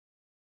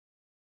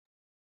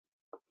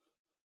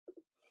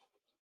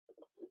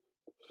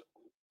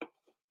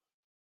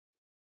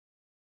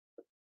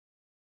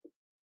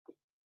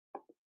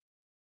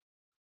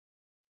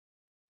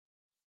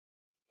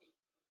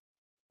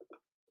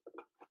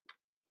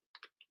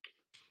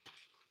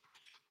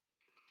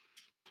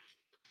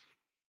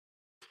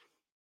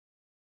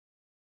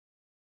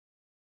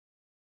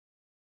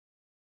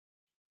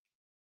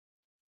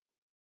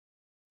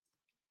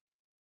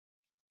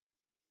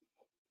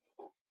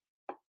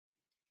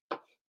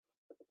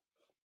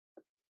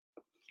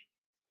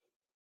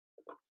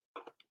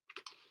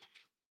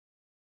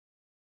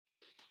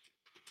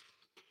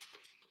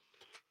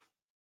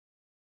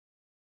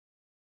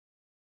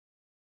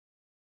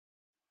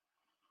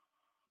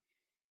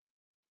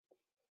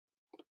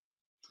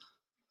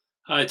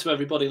Hi to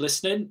everybody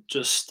listening.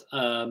 Just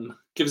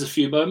give us a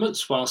few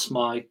moments whilst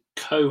my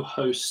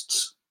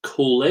co-hosts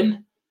call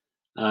in,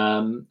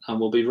 and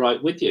we'll be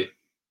right with you.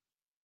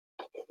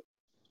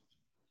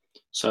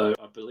 So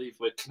I believe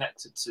we're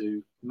connected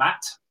to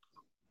Matt.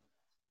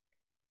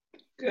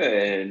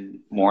 Good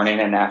morning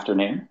and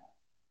afternoon.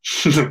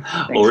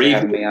 Or even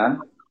having me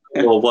on.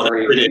 Or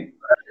whatever it is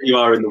you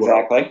are in the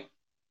world.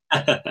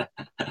 Exactly.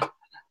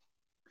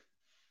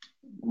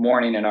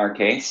 Morning in our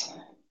case.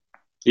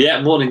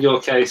 Yeah, morning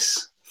your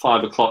case.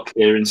 5 o'clock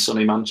here in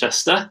sunny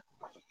Manchester.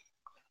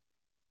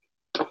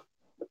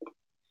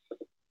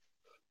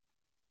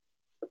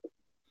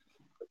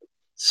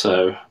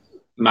 So,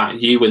 Matt,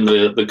 you win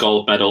the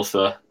gold medal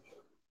for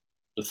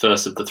the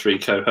first of the three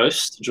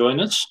co-hosts to join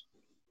us.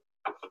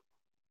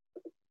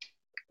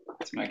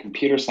 It's my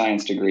computer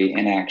science degree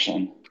in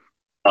action.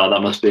 Oh,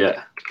 that must be it.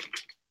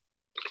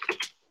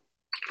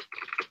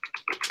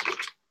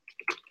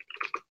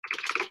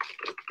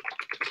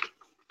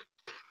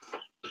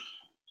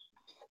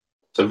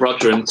 So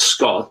Roger and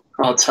Scott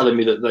are telling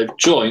me that they've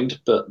joined,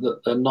 but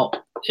that they're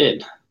not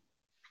in.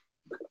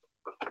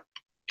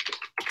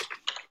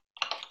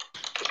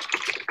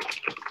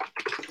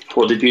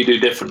 What did you do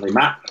differently,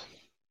 Matt?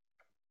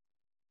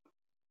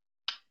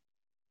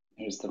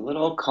 There's the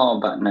little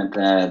call button at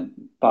the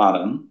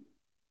bottom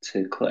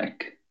to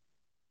click.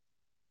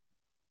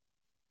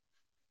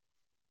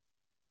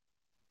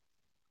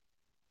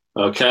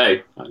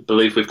 Okay, I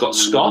believe we've got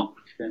Scott.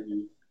 There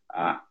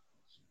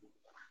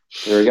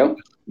we go.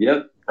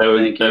 Yep. There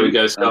we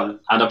go, Scott.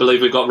 And I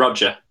believe we've got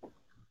Roger.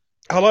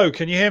 Hello,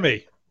 can you hear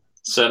me?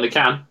 Certainly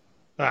can.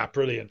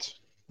 Brilliant.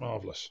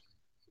 Marvellous.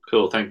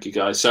 Cool, thank you,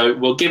 guys. So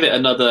we'll give it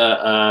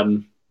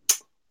another,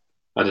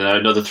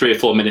 another 3 or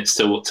 4 minutes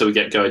till we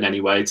get going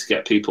anyway, to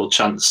get people a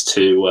chance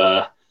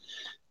to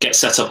get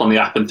set up on the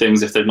app and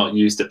things if they've not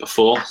used it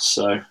before.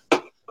 So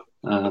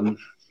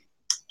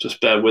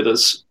just bear with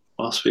us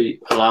whilst we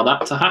allow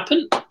that to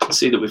happen. I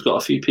see that we've got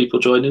a few people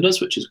joining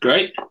us, which is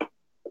great.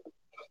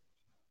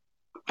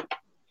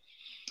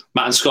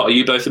 Matt and Scott, are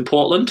you both in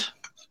Portland?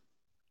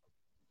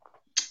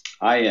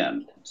 I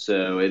am.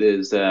 So it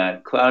is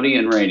cloudy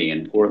and rainy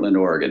in Portland,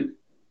 Oregon.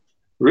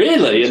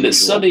 Really? And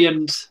it's sunny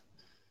and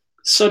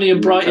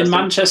bright in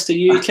Manchester,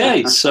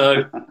 UK.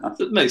 So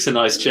that makes a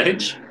nice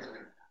change.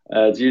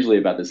 It's usually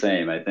about the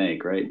same, I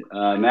think, right?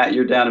 Matt,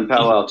 you're down in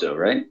Palo Alto,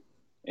 right?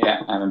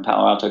 Yeah, I'm in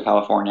Palo Alto,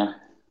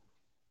 California.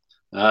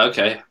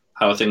 Okay.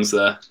 How are things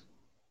there?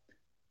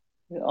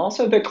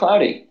 Also a bit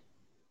cloudy.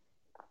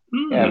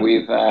 Yeah,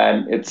 we've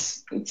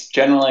it's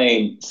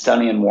generally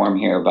sunny and warm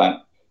here,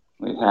 but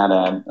we've had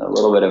a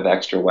little bit of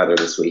extra weather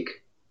this week.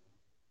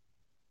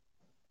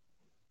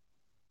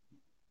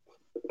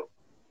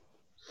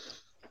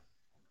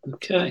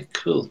 Okay,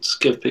 cool. Just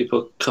give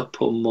people a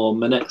couple more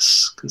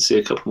minutes. Can see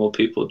a couple more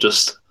people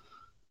just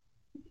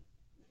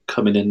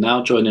coming in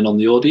now, joining on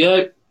the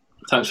audio.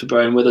 Thanks for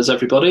bearing with us,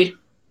 everybody.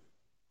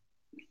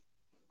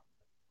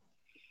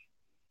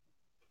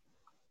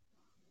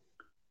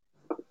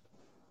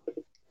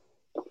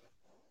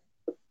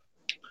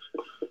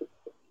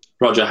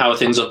 Roger, how are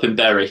things up in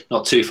Bury?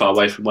 Not too far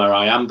away from where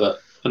I am,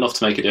 but enough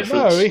to make a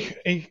difference.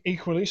 No,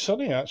 equally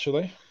sunny,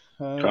 actually.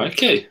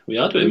 Crikey, we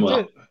are doing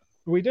well.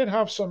 We did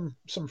have some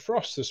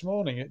frost this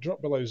morning. It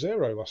dropped below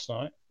zero last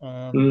night,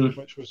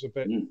 which was a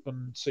bit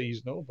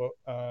unseasonal. But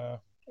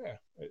yeah,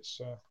 it's.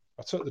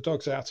 I took the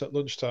dogs out at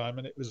lunchtime,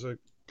 and it was a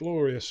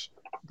glorious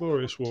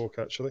walk.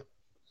 Actually,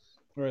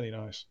 really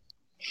nice.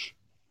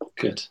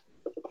 Good.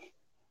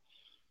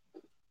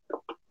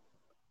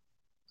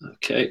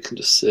 Okay, can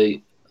just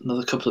see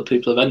another couple of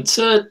people have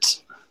entered.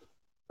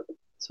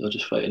 So I'll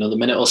just wait another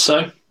minute or so.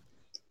 I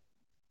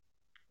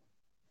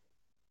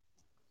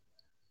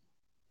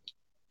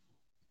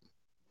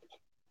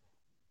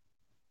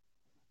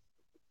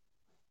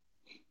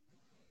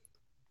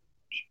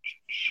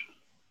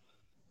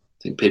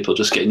think people are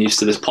just getting used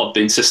to this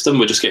Podbean system.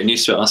 We're just getting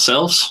used to it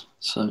ourselves,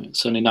 so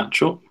it's only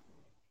natural.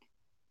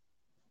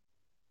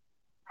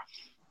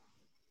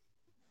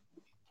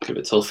 Give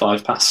it till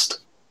 5 past.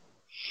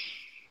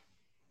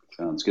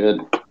 Sounds good.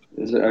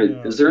 Is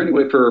there any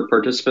way for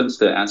participants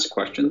to ask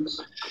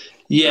questions?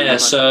 Yeah,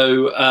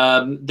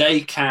 so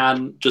they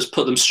can just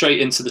put them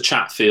straight into the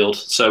chat field.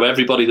 So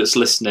everybody that's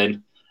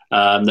listening,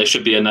 they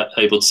should be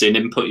able to see an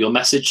input your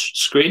message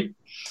screen.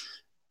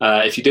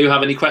 If you do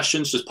have any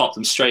questions, just pop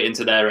them straight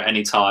into there at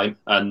any time,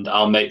 and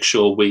I'll make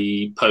sure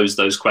we pose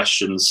those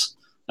questions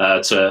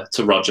to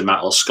Roger,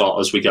 Matt, or Scott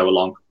as we go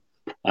along.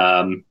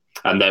 And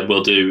then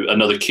we'll do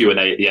another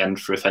Q&A at the end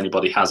for if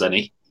anybody has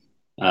any.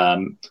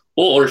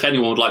 Or if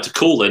anyone would like to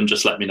call in,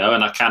 just let me know,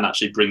 and I can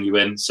actually bring you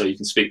in so you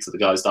can speak to the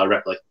guys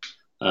directly,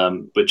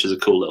 which is a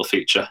cool little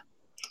feature.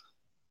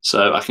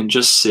 So I can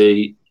just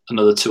see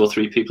another 2 or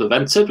 3 people have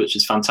entered, which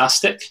is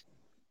fantastic.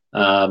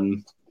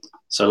 So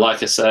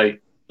like I say,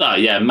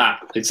 yeah,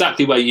 Matt,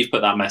 exactly where you've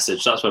put that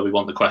message. That's where we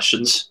want the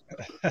questions.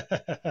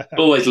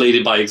 Always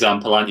leading by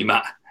example, aren't you,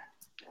 Matt?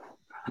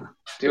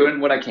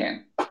 Doing what I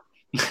can.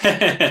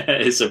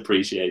 It's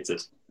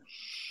appreciated.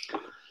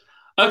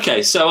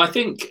 Okay, so I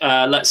think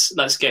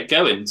let's get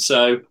going.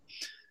 So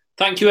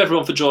thank you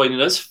everyone for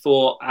joining us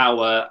for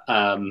our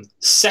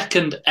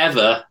second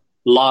ever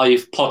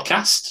live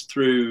podcast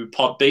through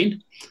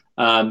Podbean.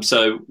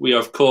 So we are,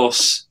 of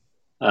course,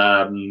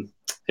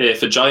 here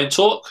for Giant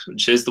Talk,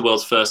 which is the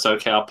world's first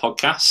OKR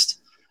podcast.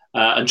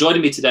 And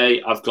joining me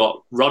today, I've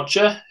got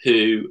Roger,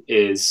 who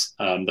is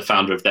the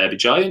founder of There Be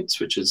Giants,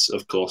 which is,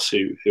 of course,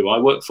 who I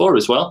work for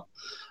as well.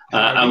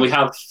 And we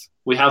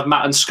have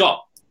Matt and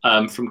Scott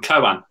from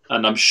Koan,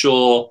 and I'm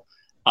sure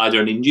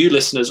either any new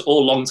listeners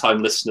or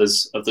long-time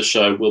listeners of the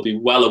show will be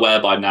well aware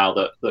by now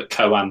that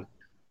Koan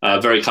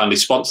very kindly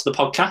sponsor the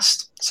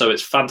podcast. So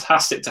it's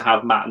fantastic to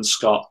have Matt and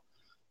Scott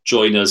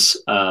join us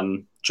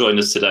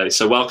today.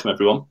 So welcome,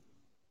 everyone.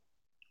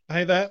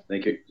 Hey there.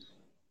 Thank you.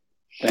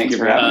 Thank you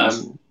for having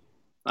us.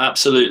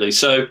 Absolutely.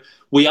 So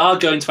we are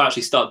going to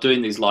actually start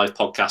doing these live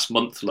podcasts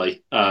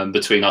monthly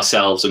between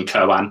ourselves and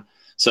Koan.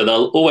 So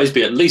there'll always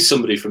be at least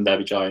somebody from There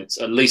Be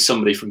Giants, at least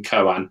somebody from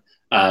Koan,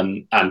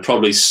 and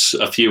probably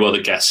a few other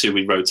guests who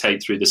we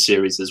rotate through the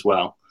series as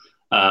well.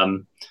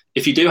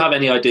 If you do have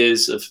any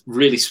ideas of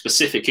really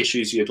specific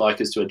issues you'd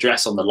like us to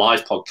address on the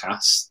live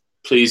podcast,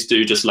 please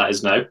do just let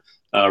us know.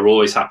 We're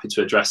always happy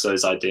to address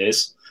those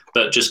ideas.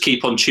 But just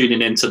keep on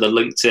tuning into the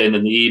LinkedIn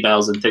and the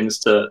emails and things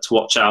to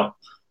watch out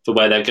for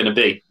where they're going to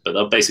be. But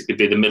they'll basically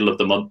be the middle of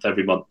the month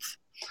every month.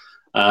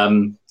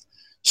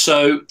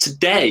 So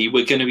today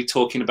we're going to be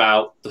talking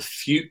about the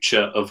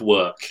future of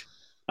work.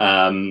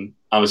 I'm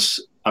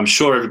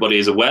sure everybody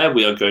is aware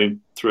we are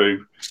going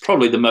through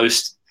probably the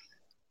most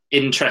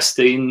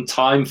interesting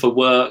time for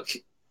work,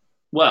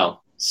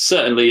 well,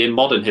 certainly in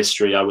modern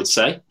history, I would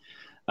say.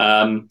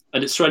 And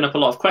it's thrown up a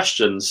lot of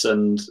questions,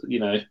 and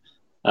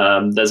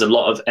there's a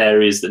lot of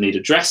areas that need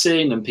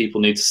addressing and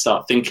people need to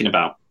start thinking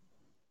about.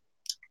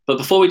 But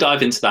before we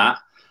dive into that,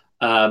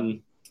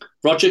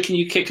 Roger, can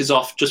you kick us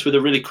off just with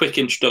a really quick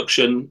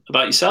introduction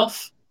about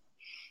yourself?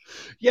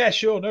 Yeah,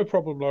 sure, no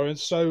problem,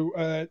 Lawrence. So,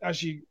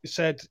 as you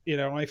said,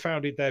 I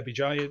founded There Be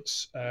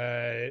Giants.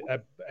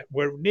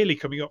 We're nearly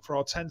coming up for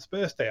our 10th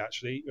birthday.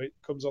 Actually, it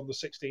comes on the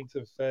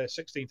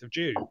 16th of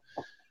June.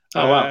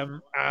 Oh, wow.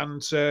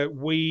 And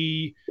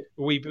we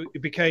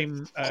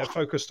became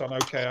focused on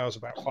OKRs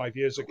about 5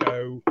 years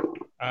ago,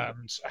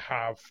 and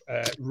have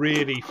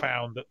really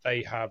found that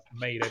they have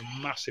made a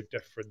massive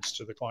difference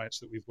to the clients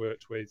that we've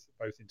worked with,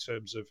 both in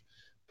terms of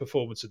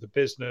performance of the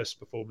business,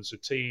 performance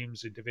of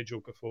teams,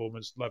 individual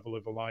performance, level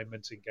of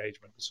alignment,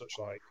 engagement, and such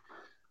like.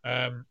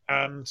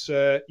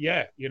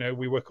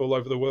 We work all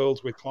over the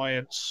world with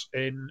clients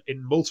in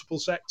multiple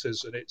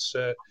sectors, and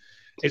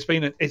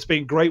it's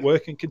been great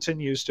work and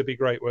continues to be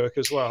great work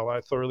as well.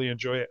 I thoroughly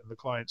enjoy it, and the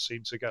clients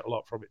seem to get a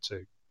lot from it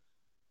too.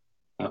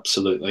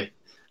 Absolutely.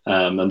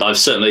 And I've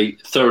certainly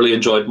thoroughly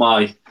enjoyed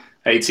my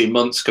 18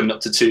 months coming up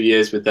to 2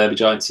 years with There Be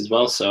Giants as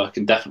well. So I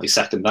can definitely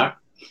second that.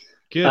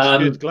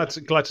 Good. Glad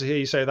to hear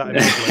you say that.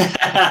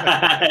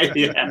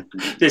 Yeah,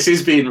 this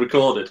is being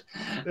recorded.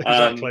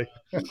 Exactly.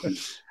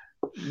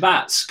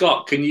 Matt,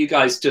 Scott, can you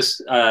guys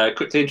just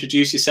quickly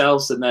introduce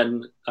yourselves and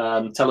then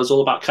tell us all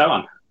about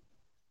Koan?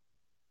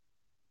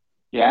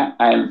 Yeah,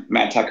 I'm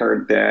Matt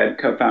Tucker, the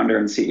co-founder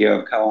and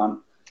CEO of Koan.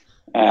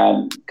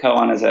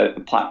 Koan is a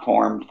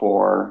platform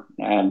for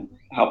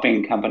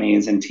helping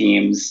companies and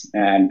teams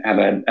have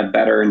a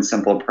better and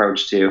simple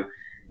approach to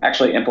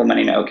actually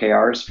implementing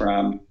OKRs,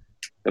 from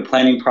the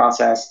planning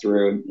process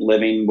through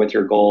living with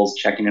your goals,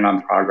 checking in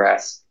on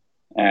progress,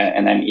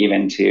 and then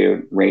even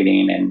to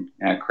rating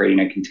and creating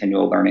a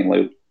continual learning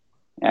loop.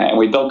 And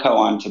we built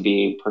Koan to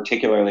be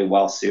particularly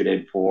well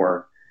suited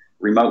for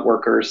remote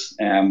workers,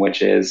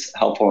 which is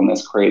helpful in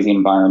this crazy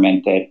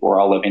environment that we're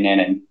all living in,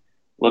 and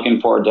looking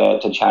forward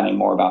to chatting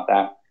more about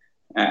that.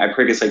 I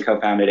previously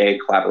co-founded a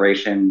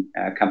collaboration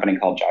company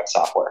called Jive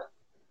Software.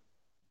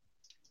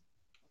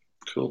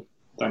 Cool.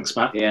 Thanks,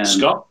 Matt. And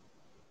Scott?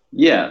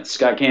 Yeah,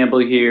 Scott Campbell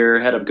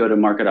here, head of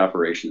go-to-market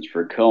operations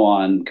for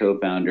Koan,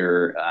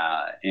 co-founder,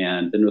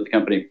 and been with the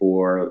company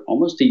for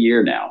almost a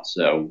year now.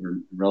 So we're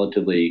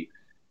relatively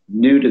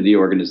new to the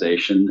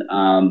organization.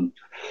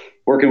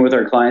 Working with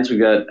our clients, we've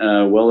got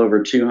well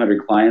over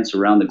 200 clients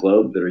around the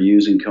globe that are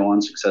using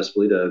Koan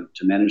successfully to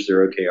manage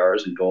their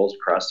OKRs and goals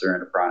across their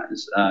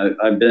enterprise.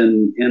 I've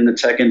been in the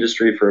tech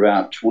industry for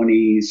about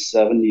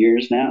 27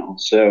 years now,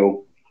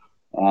 so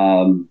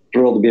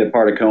thrilled to be a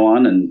part of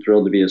Koan and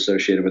thrilled to be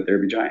associated with There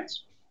Be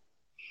Giants.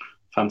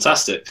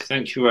 Fantastic.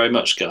 Thank you very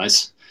much,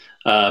 guys.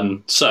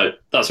 So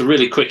that's a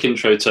really quick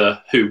intro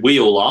to who we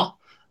all are.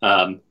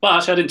 Well,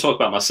 actually, I didn't talk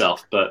about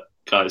myself, but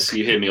guys,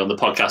 you hear me on the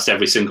podcast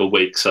every single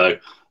week, so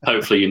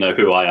hopefully you know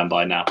who I am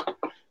by now.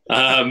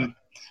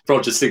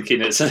 Roger's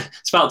thinking it's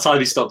about time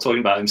he stopped talking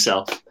about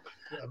himself.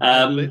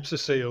 Lips are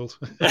sealed.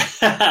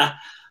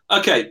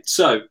 Okay,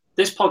 so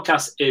this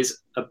podcast is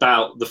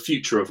about the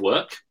future of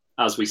work,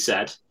 as we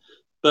said,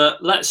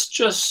 but let's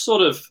just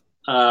sort of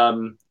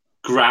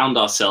ground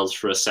ourselves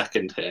for a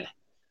second here.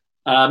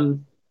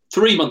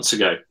 3 months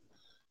ago,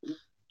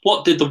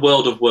 what did the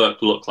world of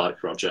work look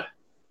like, Roger?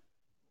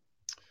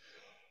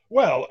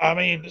 Well, I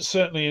mean,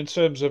 certainly in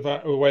terms of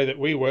the way that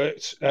we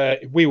worked,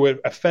 we were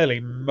a fairly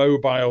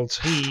mobile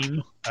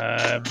team,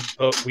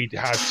 but we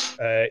had,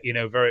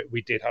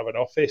 we did have an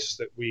office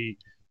that we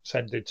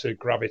tended to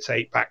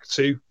gravitate back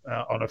to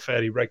on a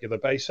fairly regular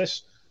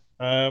basis.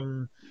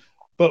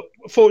 But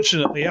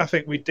fortunately, I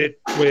think we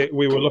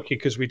were lucky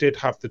because we did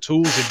have the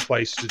tools in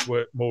place to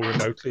work more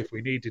remotely if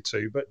we needed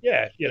to. But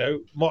yeah, a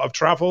lot of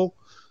travel,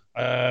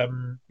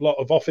 lot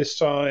of office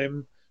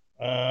time.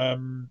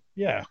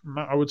 Yeah,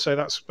 I would say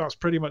that's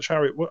pretty much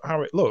how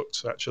it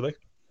looked actually.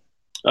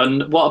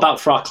 And what about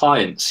for our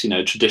clients?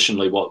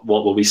 Traditionally, what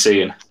were we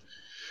seeing?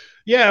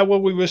 Yeah,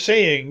 well, we were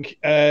seeing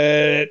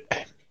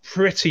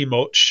pretty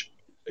much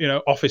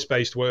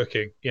office-based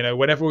working.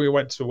 Whenever we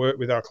went to work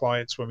with our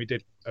clients, when we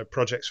did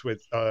projects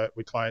with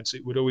clients,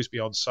 it would always be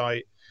on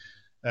site.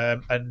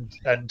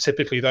 And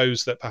typically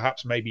those that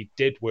perhaps maybe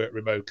did work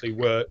remotely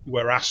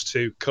were asked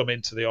to come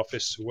into the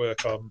office to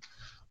work on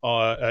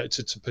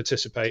to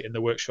participate in the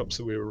workshops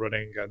that we were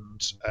running,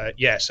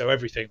 and so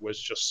everything was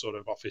just sort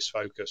of office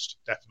focused,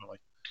 definitely.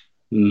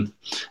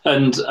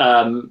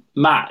 And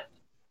Matt,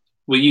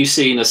 were you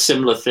seeing a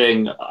similar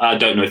thing? I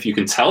don't know if you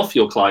can tell for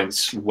your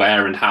clients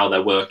where and how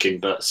they're working,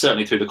 but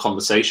certainly through the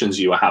conversations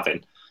you were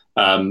having,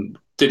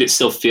 did it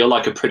still feel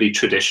like a pretty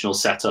traditional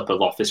setup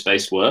of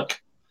office-based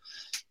work?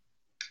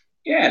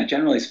 Yeah,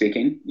 generally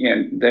speaking,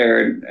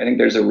 I think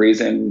there's a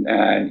reason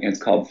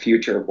it's called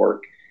future of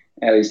work.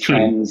 These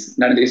trends,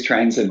 none of these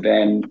trends have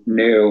been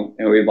new,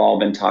 and we've all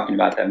been talking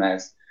about them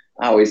as,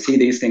 we see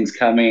these things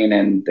coming,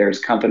 and there's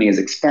companies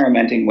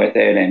experimenting with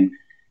it, and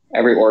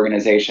every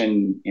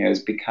organization,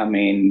 is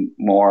becoming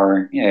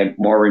more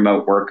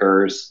remote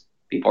workers.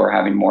 People are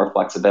having more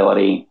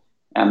flexibility.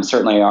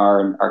 Certainly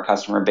our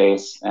customer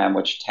base,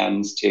 which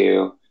tends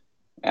to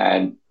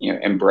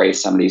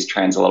embrace some of these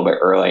trends a little bit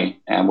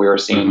early, and we were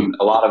seeing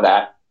a lot of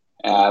that.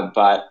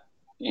 But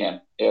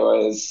it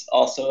was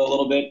also a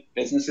little bit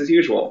business as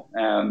usual.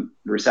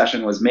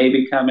 Recession was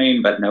maybe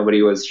coming, but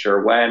nobody was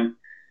sure when.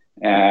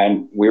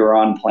 And we were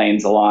on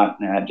planes a lot,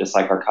 just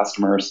like our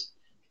customers.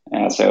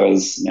 So it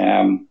was,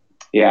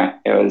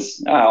 it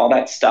was all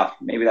that stuff.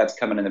 Maybe that's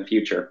coming in the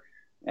future,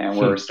 and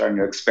we're starting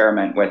to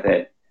experiment with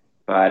it.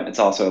 But it's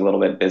also a little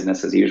bit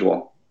business as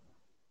usual.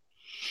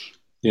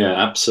 Yeah,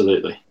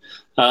 absolutely.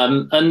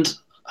 And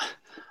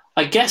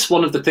I guess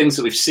one of the things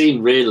that we've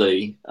seen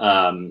really,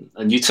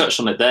 and you touched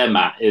on it there,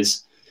 Matt,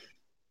 is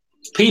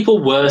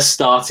people were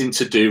starting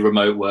to do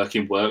remote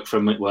working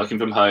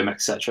from home,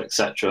 et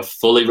cetera,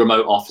 fully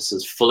remote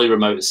offices, fully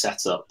remote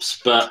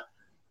setups. But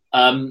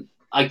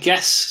I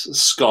guess,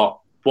 Scott,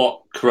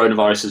 what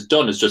coronavirus has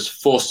done is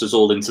just forced us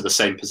all into the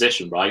same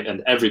position, right?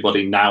 And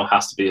everybody now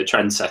has to be a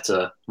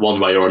trendsetter one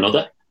way or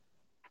another.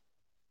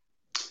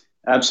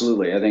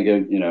 Absolutely. I think,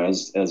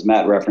 as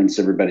Matt referenced,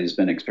 everybody's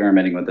been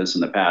experimenting with this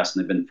in the past,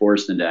 and they've been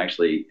forced into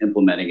actually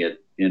implementing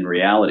it in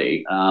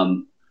reality,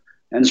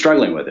 and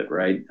struggling with it,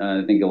 right?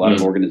 I think a lot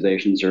of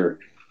organizations are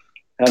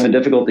having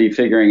difficulty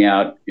figuring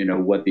out,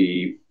 what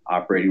the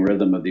operating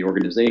rhythm of the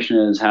organization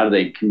is. How do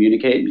they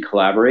communicate and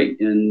collaborate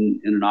in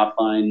an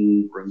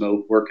offline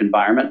remote work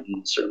environment?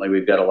 And certainly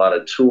we've got a lot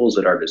of tools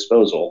at our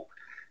disposal.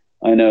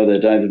 I know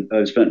that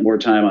I've spent more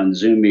time on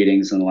Zoom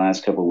meetings in the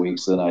last couple of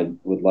weeks than I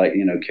would like,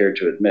 care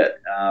to admit.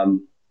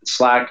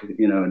 Slack,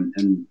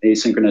 and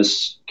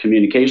asynchronous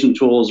communication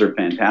tools are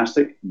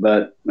fantastic,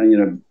 but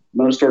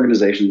most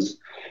organizations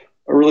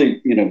are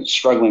really,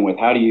 struggling with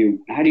how do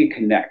you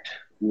connect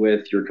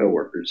with your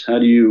coworkers? How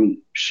do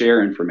you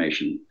share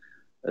information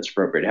that's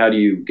appropriate? How do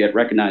you get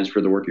recognized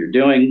for the work you're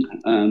doing?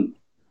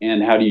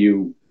 And how do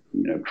you,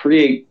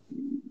 create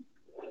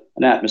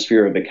an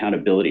atmosphere of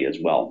accountability as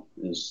well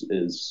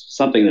is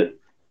something that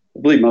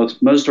I believe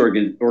most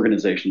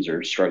organizations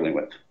are struggling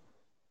with.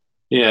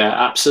 Yeah,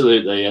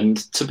 absolutely. And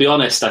to be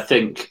honest, I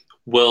think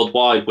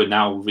worldwide we're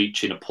now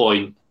reaching a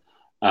point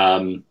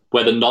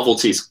where the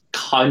novelty's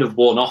kind of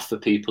worn off for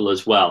people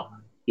as well,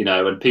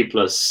 and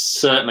people are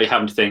certainly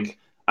having to think,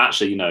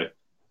 actually,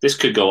 this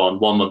could go on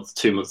 1 month,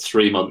 2 months,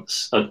 3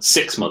 months,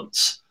 6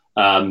 months.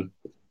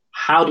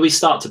 How do we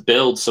start to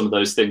build some of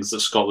those things that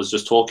Scott was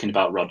just talking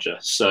about, Roger,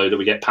 so that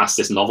we get past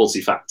this novelty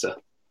factor?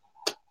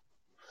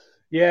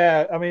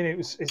 Yeah, I mean,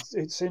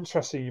 it's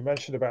interesting you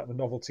mentioned about the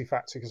novelty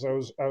factor,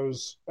 because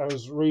I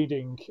was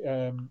reading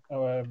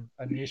a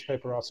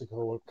newspaper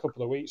article a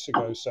couple of weeks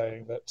ago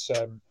saying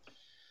that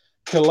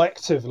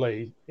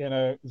collectively,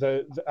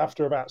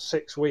 after about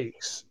 6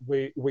 weeks,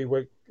 we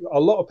were, a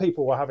lot of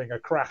people were having a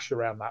crash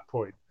around that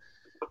point.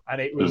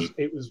 And it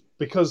was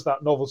because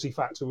that novelty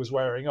factor was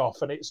wearing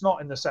off. And it's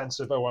not in the sense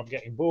of, I'm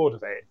getting bored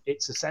of it.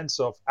 It's a sense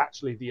of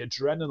actually the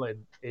adrenaline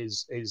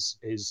is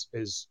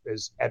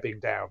ebbing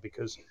down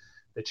because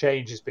the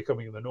change is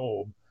becoming the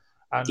norm.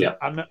 And yeah.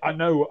 I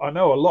know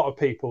a lot of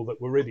people that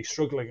were really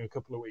struggling a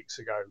couple of weeks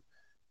ago,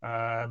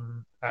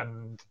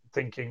 and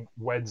thinking,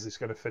 when's this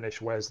going to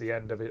finish? Where's the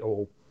end of it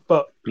all?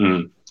 But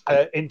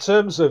in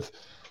terms of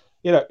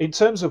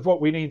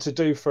what we need to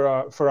do for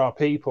our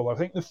people, I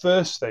think the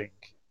first thing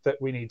that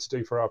we need to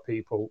do for our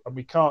people, and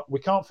we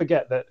can't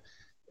forget that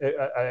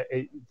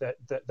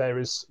that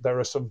there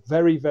are some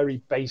very,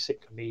 very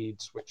basic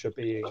needs which are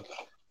being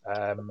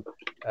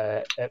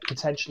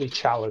potentially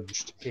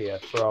challenged here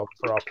for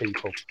our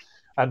people,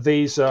 and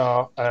these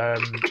are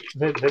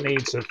the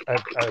needs of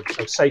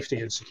safety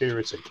and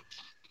security.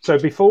 So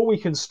before we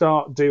can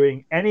start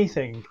doing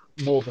anything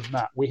more than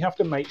that, we have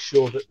to make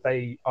sure that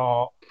they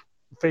are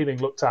feeling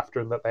looked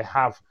after and that they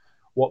have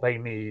what they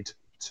need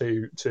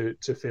to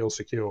feel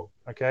secure.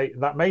 Okay,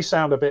 that may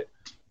sound a bit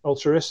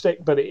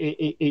altruistic, but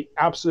it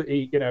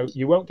absolutely,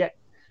 you won't get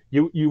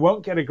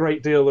a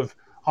great deal of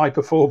high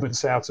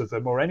performance out of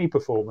them, or any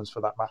performance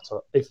for that matter,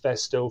 if they're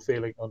still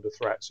feeling under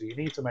threat. So you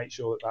need to make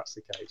sure that that's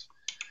the case.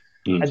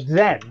 And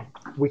then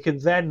we can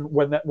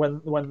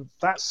when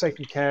that's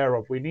taken care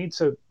of, we need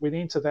to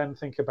then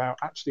think about,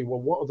 actually, well,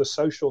 what are the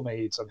social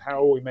needs and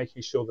how are we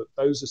making sure that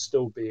those are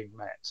still being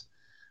met?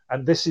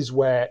 And this is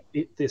where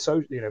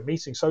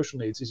meeting social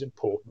needs is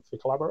important for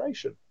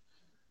collaboration.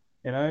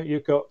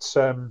 You've got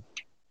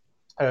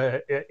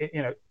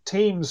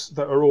teams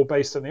that are all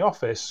based in the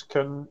office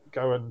can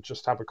go and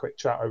just have a quick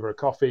chat over a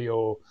coffee,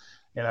 or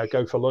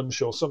go for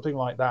lunch or something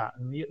like that,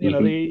 and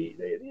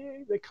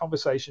the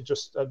conversation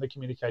and the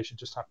communication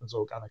just happens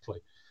organically.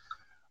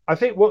 I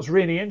think what's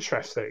really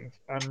interesting,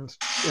 and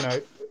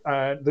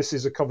this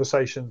is a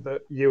conversation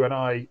that you and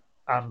I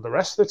and the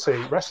rest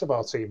of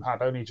our team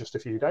had only just a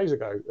few days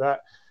ago,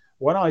 that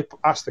when I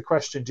asked the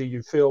question, do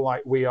you feel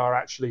like we are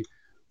actually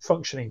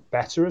functioning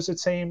better as a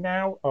team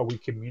now? Are we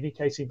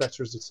communicating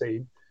better as a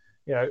team?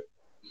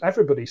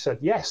 Everybody said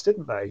yes,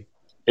 didn't they?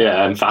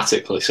 Yeah,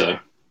 emphatically so.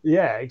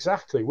 Yeah,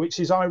 exactly. Which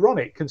is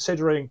ironic,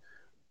 considering,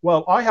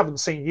 well, I haven't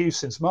seen you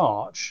since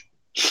March,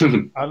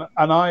 and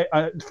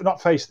I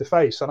not face to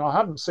face, and I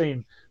hadn't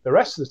seen the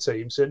rest of the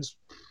team since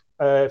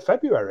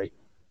February.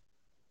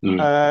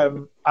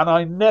 And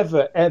I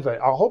never, ever,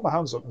 I'll hold my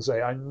hands up and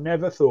say, I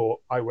never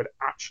thought I would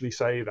actually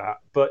say that.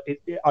 But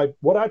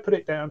what I put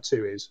it down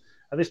to is,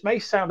 and this may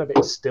sound a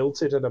bit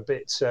stilted and a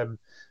bit, and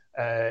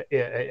a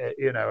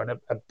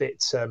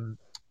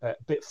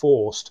bit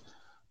forced,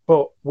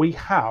 but we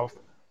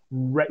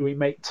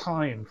make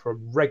time for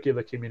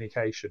regular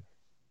communication,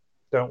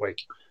 don't we?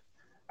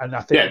 And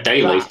I think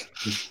daily.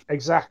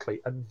 Exactly,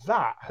 and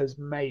that has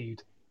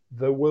made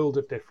the world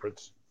of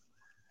difference.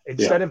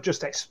 Instead of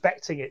just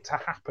expecting it to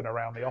happen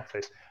around the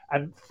office.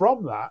 And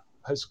from that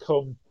has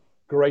come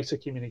greater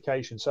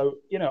communication. So,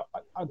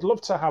 I'd love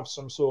to have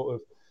some sort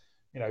of,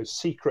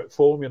 secret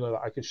formula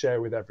that I could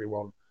share with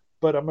everyone.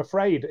 But I'm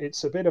afraid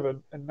it's a bit of a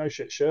no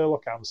shit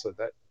Sherlock answer,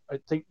 that I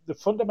think that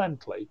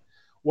fundamentally,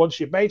 once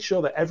you've made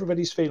sure that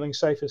everybody's feeling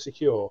safe and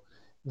secure,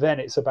 then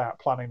it's about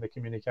planning the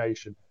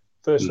communication.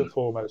 First and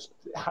foremost,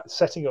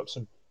 setting up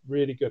some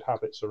really good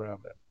habits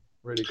around it.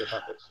 Really good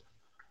habits.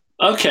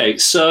 Okay,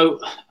 so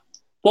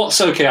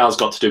what's OKRs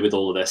got to do with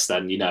all of this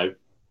then?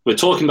 We're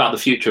talking about the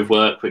future of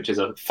work, which is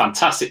a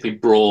fantastically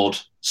broad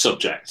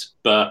subject,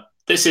 but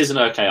this is an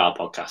OKR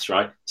podcast,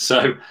 right?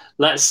 So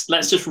let's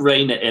just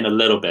rein it in a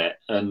little bit,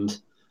 and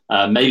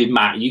maybe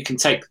Matt, you can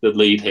take the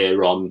lead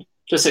here on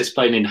just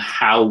explaining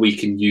how we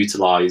can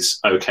utilize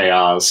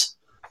OKRs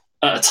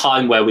at a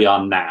time where we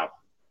are now.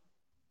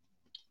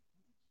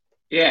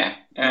 Yeah,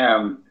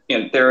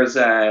 there was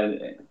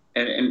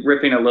and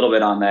ripping a little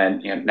bit on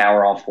that, now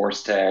we're all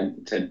forced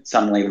to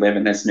suddenly live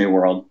in this new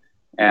world.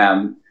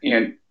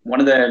 One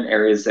of the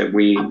areas that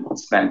we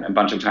spent a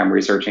bunch of time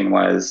researching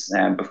was,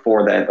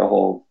 before the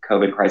whole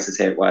COVID crisis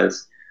hit,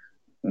 was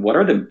what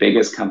are the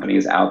biggest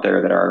companies out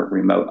there that are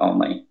remote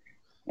only?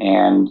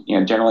 And,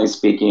 generally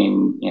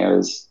speaking, it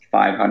was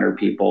 500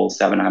 people,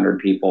 700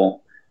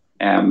 people.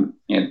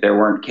 There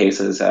weren't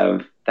cases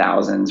of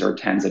thousands or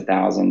tens of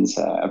thousands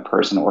of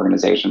person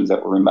organizations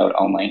that were remote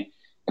only.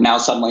 And now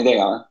suddenly there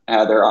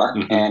are,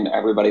 and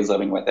everybody's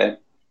living with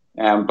it.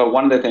 But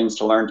one of the things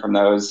to learn from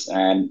those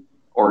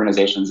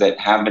organizations that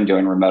have been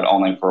doing remote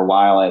only for a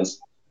while is,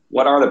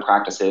 what are the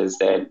practices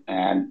that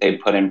they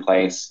put in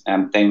place?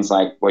 Things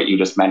like what you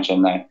just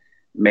mentioned, that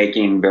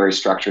making very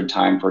structured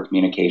time for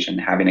communication,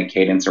 having a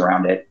cadence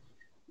around it.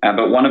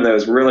 But one of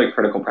those really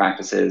critical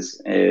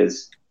practices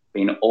is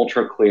being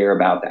ultra clear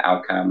about the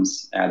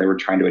outcomes that we're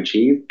trying to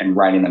achieve and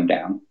writing them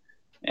down.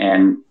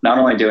 And not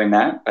only doing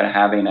that, but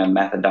having a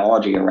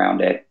methodology around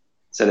it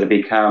so that it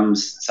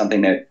becomes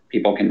something that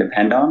people can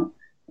depend on,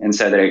 and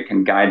so that it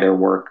can guide their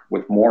work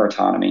with more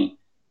autonomy.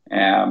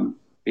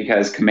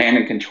 Because command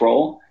and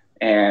control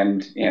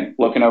and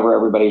looking over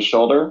everybody's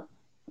shoulder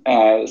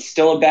is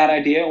still a bad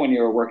idea when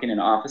you're working in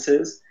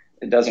offices.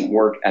 It doesn't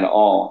work at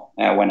all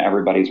when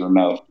everybody's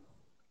remote.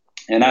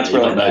 And that's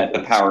really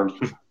the power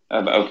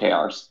of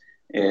OKRs,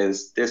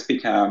 is this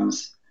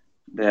becomes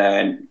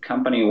the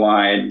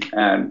company-wide,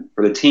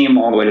 for the team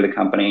all the way to the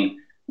company,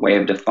 way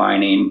of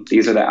defining,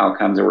 these are the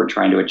outcomes that we're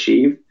trying to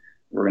achieve.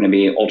 We're going to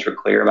be ultra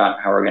clear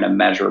about how we're going to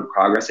measure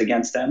progress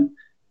against them.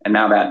 And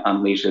now that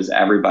unleashes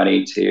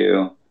everybody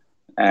to,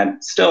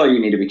 still you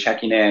need to be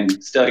checking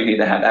in, still you need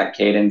to have that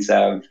cadence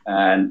of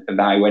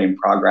evaluating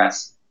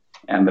progress,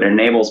 but it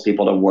enables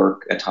people to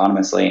work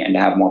autonomously and to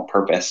have more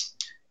purpose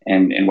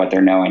in what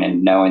they're knowing,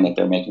 and knowing that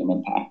they're making an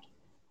impact.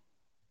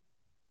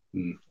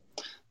 Mm.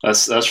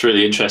 That's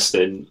really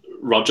interesting.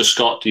 Roger,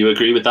 Scott, do you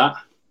agree with that?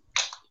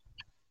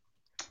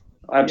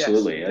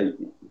 Absolutely. Yes,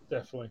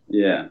 definitely.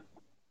 Yeah.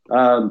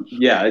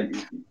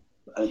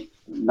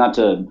 Not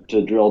to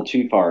drill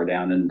too far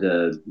down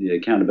into the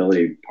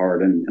accountability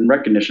part and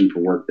recognition for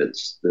work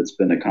that's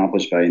been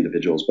accomplished by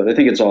individuals, but I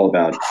think it's all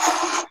about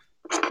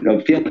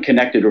feeling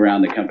connected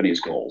around the company's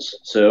goals.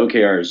 So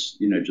OKRs,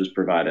 just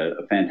provide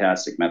a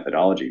fantastic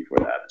methodology for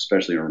that,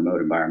 especially in a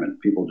remote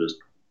environment. People just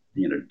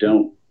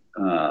don't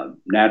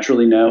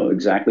naturally know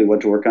exactly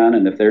what to work on,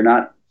 and if they're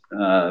not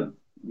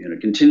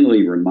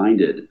continually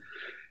reminded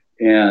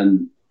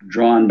and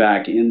drawn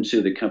back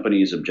into the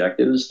company's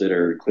objectives that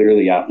are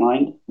clearly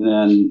outlined,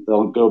 then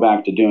they'll go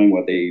back to doing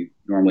what they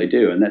normally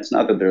do. And that's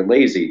not that they're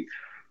lazy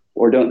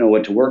or don't know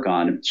what to work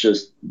on. It's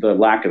just the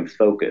lack of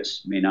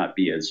focus may not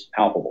be as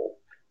palpable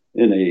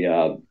in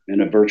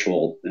a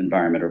virtual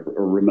environment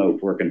or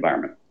remote work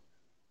environment.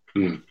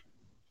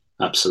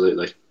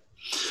 Absolutely.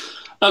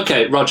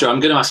 Okay, Roger, I'm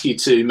going to ask you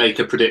to make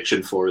a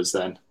prediction for us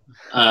then.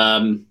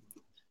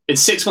 In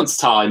 6 months'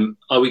 time,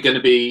 are we going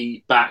to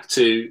be back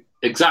to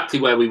exactly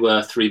where we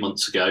were 3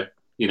 months ago,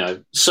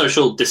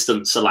 social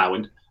distance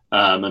allowing,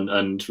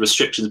 and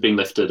restrictions being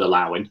lifted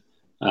allowing,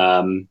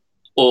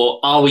 or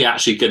are we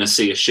actually going to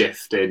see a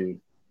shift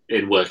in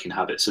working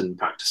habits and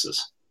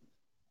practices?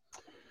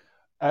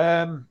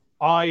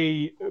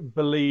 I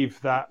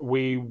believe that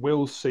we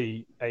will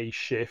see a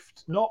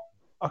shift, not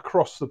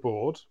across the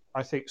board.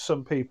 I think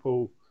some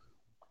people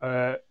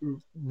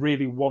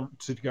really want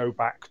to go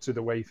back to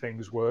the way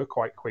things were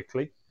quite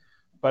quickly.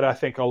 But I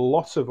think a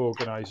lot of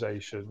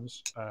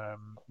organizations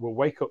will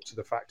wake up to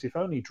the fact, if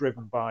only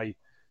driven by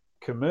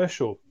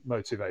commercial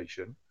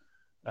motivation,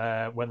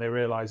 when they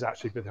realize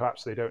actually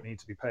perhaps they don't need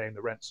to be paying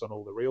the rents on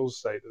all the real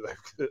estate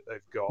that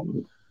they've got.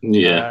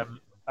 Yeah.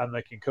 And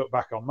they can cut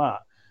back on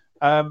that.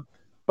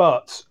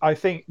 But I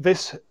think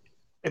this,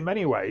 in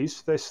many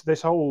ways, the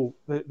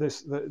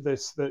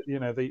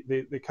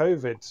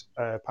COVID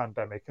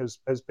pandemic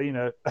has been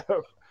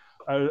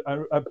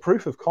a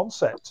proof of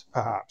concept,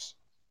 perhaps,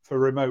 for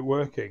remote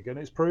working, and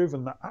it's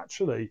proven that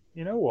actually,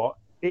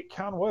 it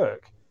can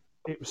work.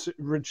 It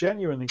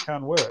genuinely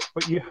can work,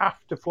 but you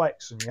have to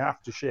flex and you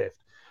have to shift.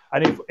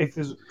 And if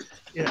there's,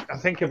 I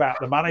think about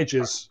the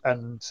managers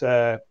and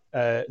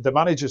the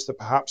managers that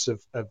perhaps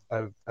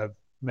have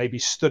maybe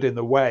stood in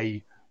the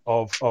way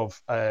of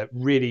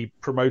really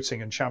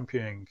promoting and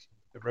championing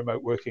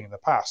remote working in the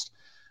past.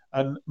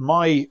 And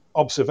my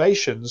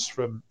observations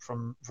from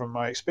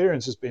my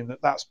experience has been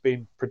that that's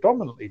been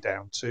predominantly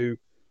down to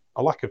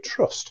a lack of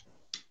trust.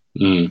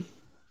 And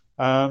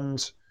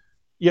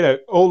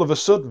all of a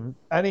sudden,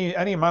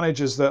 any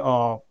managers that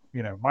are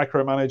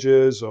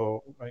micromanagers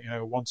or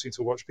wanting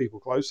to watch people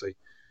closely,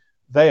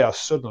 they are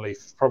suddenly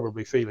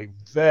probably feeling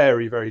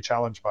very, very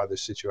challenged by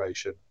this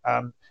situation,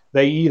 and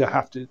they either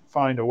have to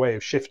find a way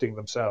of shifting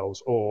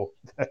themselves, or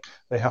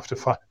they have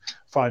to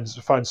find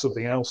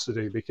something else to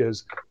do,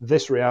 because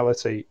this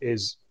reality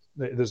is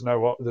there's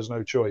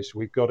no choice.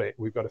 We've got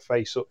to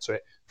face up to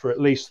it for at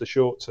least the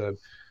short term.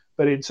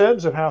 But in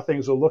terms of how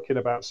things will look in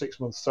about 6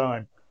 months'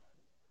 time,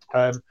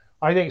 I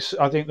think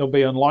there'll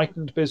be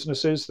enlightened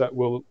businesses that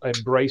will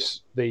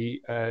embrace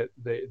the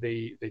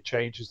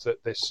changes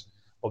that this,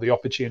 or the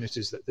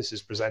opportunities that this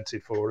has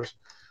presented for us,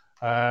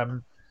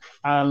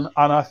 and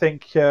I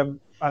think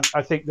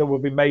there will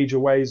be major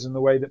ways in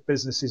the way that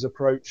businesses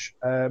approach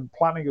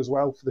planning as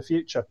well for the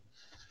future.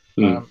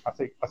 I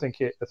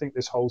think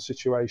this whole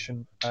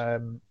situation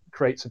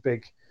creates a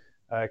big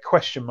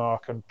question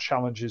mark and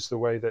challenges the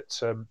way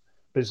that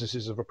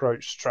businesses have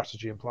approached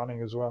strategy and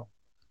planning as well.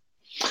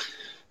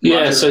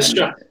 Yeah,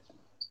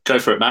 go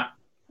for it, Matt.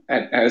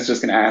 I was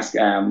just going to ask,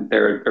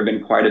 there have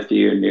been quite a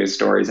few news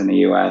stories in the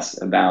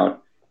US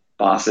about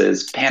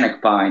bosses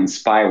panic buying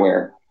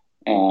spyware,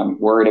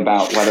 worried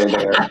about whether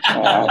their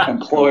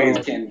employees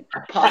can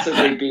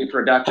possibly be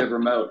productive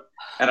remote.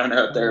 I don't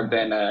know if there have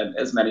been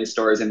as many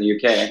stories in the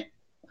UK.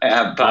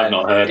 But I've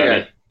not heard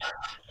any.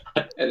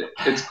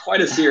 It's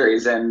quite a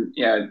series, and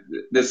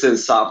this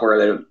is software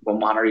that will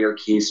monitor your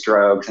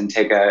keystrokes and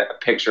take a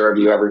picture of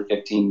you every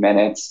 15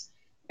 minutes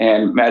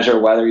and measure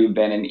whether you've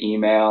been in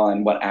email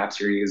and what apps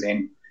you're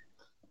using.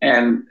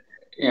 And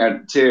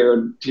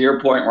to your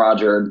point,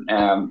 Roger,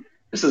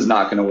 this is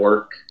not going to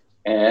work,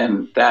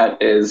 and that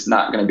is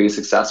not going to be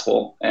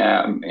successful.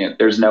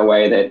 There's no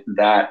way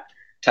that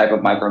type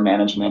of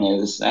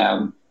micromanagement is.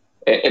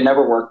 It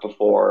never worked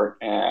before.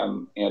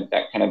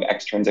 That kind of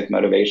extrinsic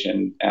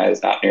motivation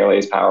is not nearly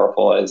as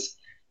powerful as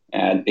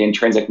the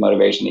intrinsic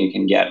motivation you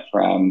can get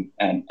from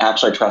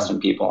actually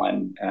trusting people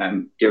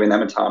and giving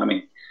them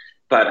autonomy.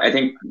 But I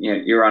think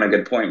you're on a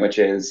good point, which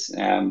is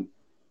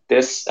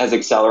this has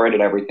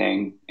accelerated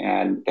everything,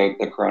 and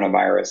the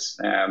coronavirus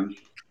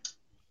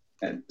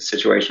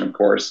situation, of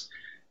course.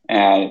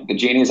 The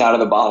genie's out of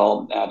the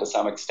bottle to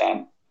some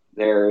extent.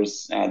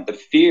 There's the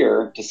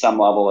fear to some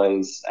level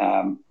is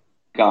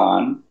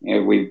gone.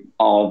 We've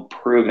all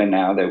proven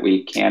now that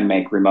we can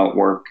make remote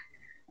work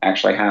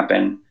actually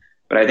happen.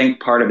 But I think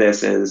part of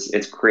this is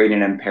it's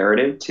creating an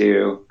imperative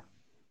to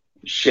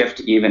shift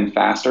even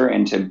faster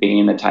into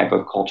being the type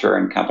of culture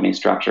and company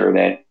structure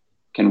that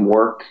can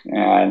work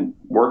in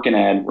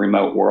a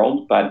remote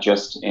world, but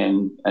just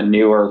in a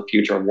newer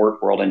future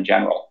work world in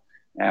general,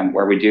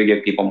 where we do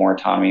give people more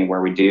autonomy,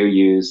 where we do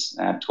use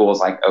tools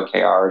like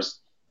OKRs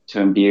to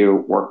imbue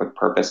work with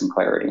purpose and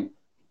clarity.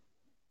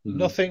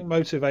 Nothing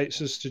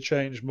motivates us to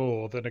change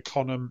more than a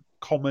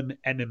common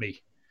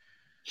enemy.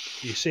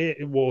 You see it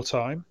in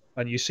wartime,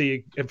 and you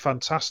see a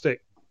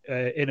fantastic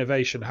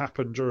innovation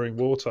happen during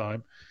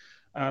wartime.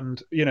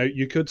 And,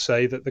 you could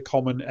say that the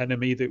common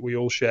enemy that we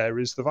all share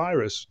is the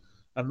virus.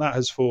 And that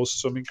has forced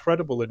some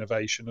incredible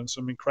innovation and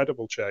some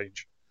incredible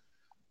change.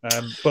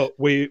 But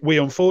we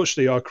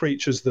unfortunately are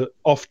creatures that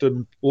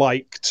often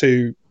like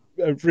to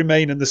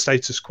remain in the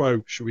status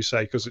quo, should we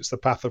say, because it's the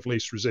path of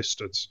least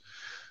resistance.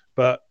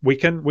 But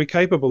we're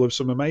capable of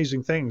some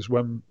amazing things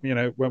when we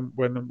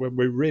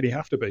really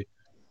have to be.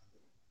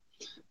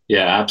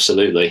 Yeah,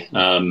 absolutely.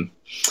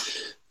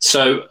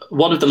 So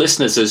one of the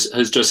listeners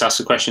has just asked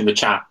a question in the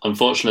chat.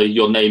 Unfortunately,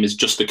 your name is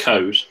just a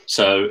code.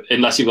 So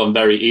unless you've gone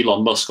very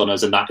Elon Musk on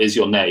us and that is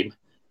your name,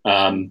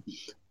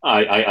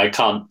 I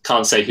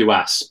can't say who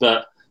asked.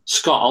 But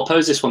Scott, I'll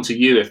pose this one to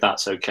you if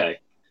that's okay.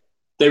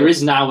 There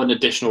is now an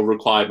additional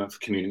requirement for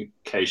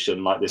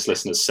communication, like this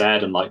listener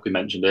said, and like we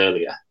mentioned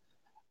earlier.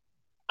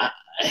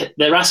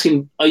 They're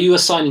asking, are you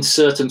assigning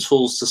certain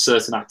tools to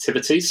certain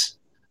activities?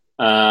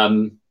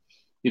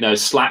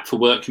 Slack for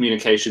work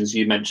communications,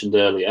 you mentioned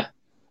earlier.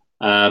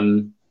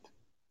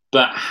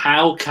 But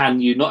how can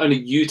you not only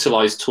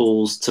utilize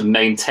tools to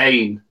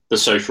maintain the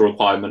social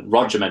requirement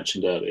Roger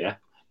mentioned earlier,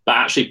 but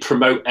actually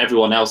promote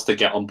everyone else to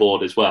get on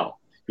board as well?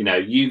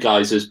 You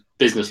guys as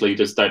business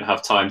leaders don't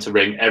have time to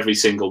ring every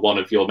single one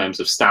of your members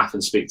of staff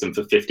and speak to them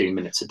for 15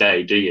 minutes a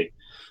day, do you?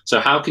 So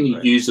how can you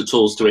use the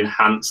tools to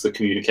enhance the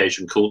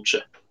communication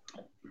culture?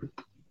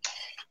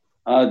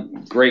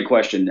 Great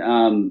question.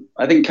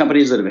 I think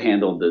companies that have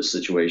handled this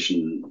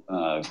situation,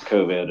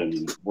 COVID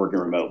and working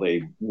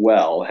remotely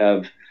well,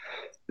 have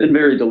been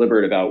very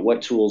deliberate about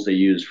what tools they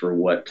use for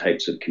what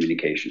types of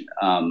communication,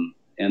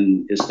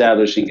 and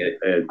establishing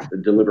a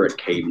deliberate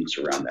cadence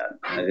around that.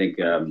 I think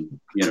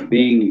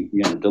being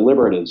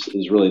deliberate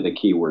is really the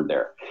key word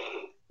there.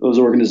 Those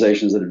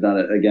organizations that have done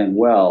it again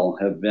well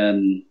have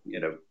been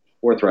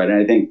forthright.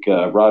 And I think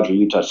Roger,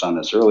 you touched on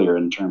this earlier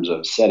in terms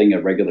of setting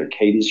a regular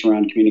cadence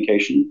around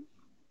communication.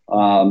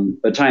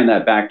 But tying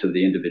that back to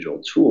the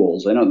individual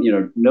tools, I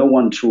don't, no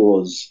one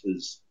tool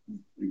is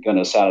going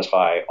to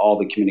satisfy all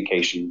the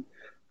communication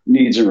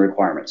needs and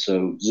requirements.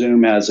 So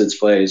Zoom has its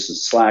place,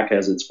 Slack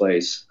has its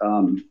place.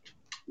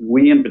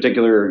 We in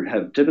particular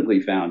have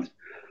typically found,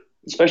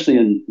 especially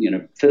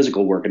in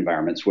physical work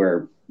environments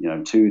where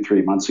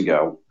 2-3 months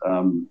ago,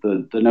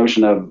 the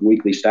notion of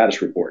weekly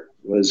status report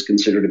was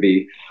considered to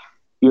be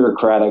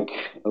bureaucratic,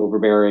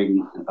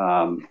 overbearing,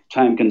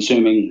 time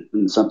consuming,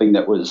 and something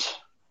that was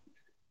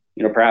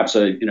perhaps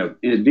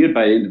viewed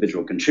by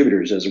individual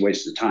contributors as a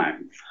waste of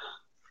time.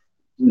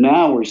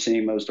 Now we're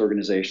seeing most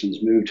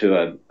organizations move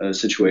to a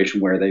situation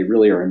where they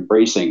really are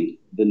embracing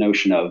the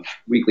notion of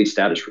weekly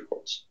status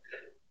reports.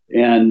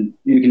 And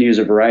you can use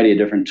a variety of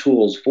different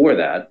tools for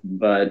that,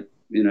 but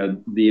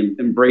the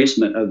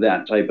embracement of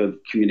that type of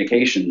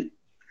communication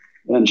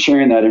and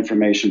sharing that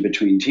information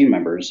between team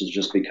members has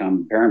just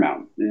become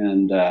paramount.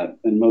 And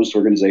most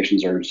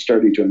organizations are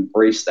starting to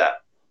embrace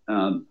that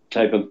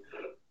type of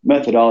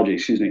methodology,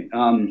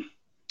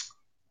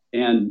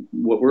 and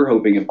what we're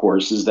hoping, of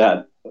course, is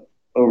that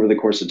over the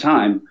course of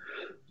time,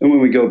 and when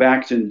we go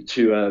back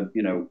to a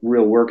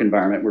real work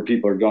environment where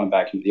people are going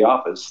back into the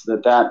office,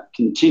 that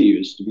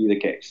continues to be the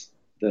case,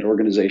 that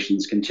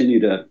organizations continue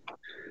to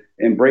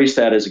embrace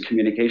that as a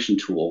communication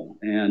tool.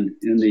 And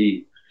in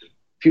the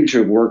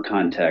future of work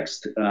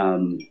context,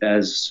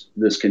 as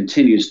this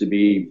continues to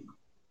be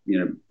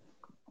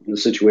the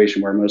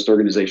situation where most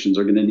organizations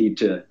are going to need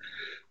to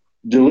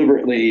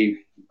deliberately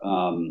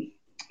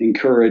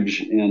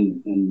encourage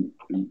and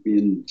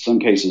in some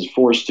cases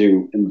forced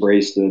to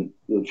embrace the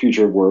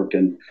future of work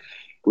and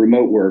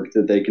remote work,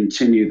 that they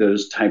continue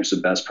those types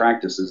of best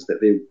practices that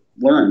they've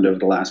learned over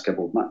the last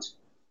couple of months.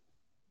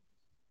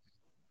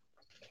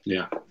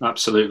 Yeah,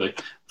 absolutely.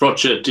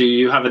 Roger, do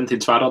you have anything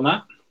to add on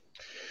that?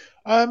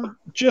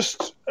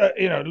 Just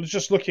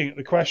looking at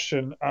the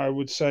question, I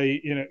would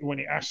say, when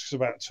he asks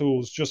about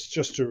tools,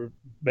 just to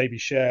maybe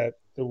share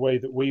the way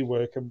that we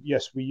work. And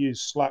yes, we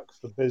use Slack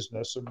for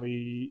business, and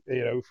we,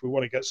 if we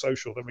want to get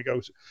social, then we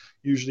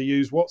usually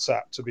use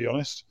WhatsApp, to be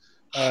honest.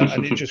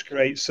 And it just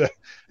creates a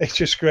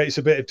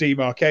bit of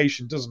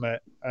demarcation, doesn't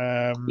it?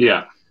 I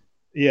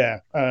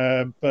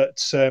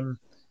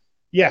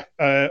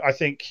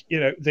think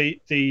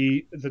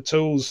the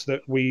tools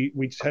that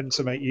we tend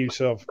to make use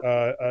of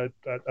are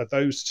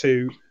those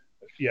two.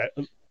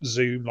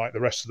 Zoom, like the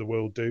rest of the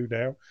world do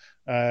now,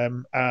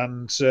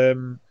 and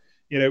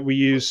we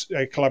use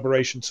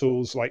collaboration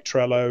tools like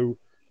Trello,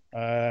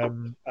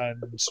 and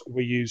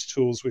we use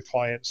tools with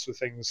clients for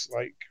things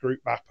like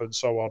GroupMap and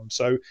so on.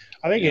 So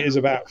I think it is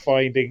about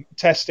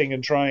testing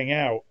and trying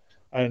out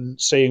and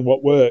seeing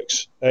what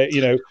works.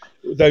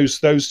 those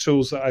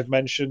tools that I've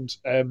mentioned,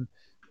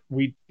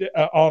 we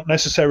aren't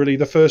necessarily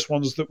the first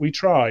ones that we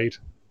tried.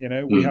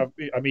 We have.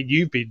 I mean,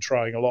 you've been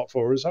trying a lot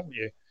for us, haven't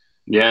you?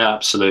 Yeah,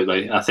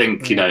 absolutely. I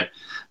think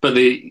but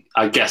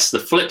I guess the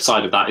flip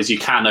side of that is you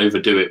can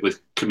overdo it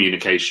with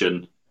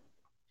communication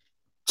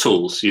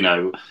tools.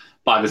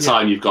 By the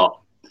time you've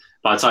got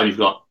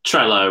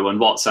Trello and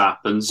WhatsApp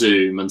and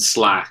Zoom and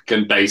Slack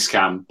and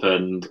Basecamp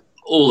and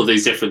all of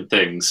these different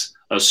things,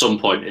 at some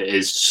point it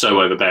is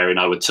so overbearing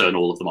I would turn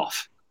all of them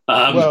off.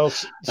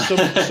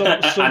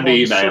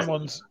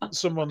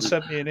 Someone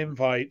sent me an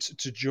invite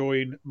to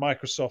join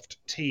Microsoft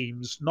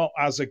Teams, not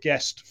as a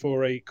guest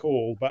for a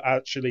call, but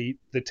actually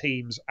the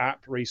Teams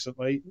app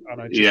recently,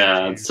 and I just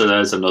refused. So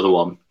there's another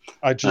one.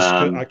 I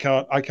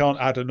can't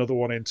add another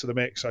one into the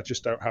mix. I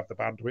just don't have the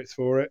bandwidth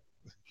for it.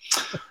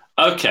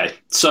 Okay,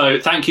 so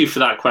thank you for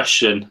that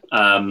question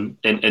in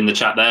the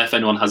chat there. If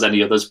anyone has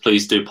any others,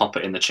 please do pop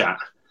it in the chat.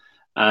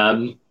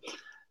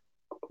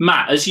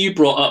 Matt, as you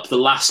brought up the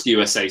last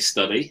USA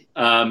study,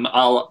 I'm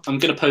going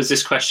to pose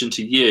this question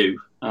to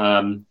you,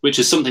 which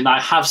is something that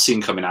I have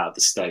seen coming out of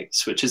the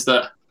States, which is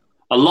that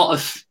a lot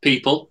of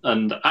people,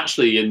 and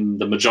actually in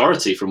the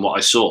majority from what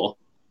I saw,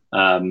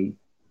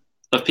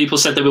 of people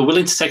said they were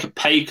willing to take a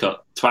pay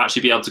cut to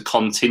actually be able to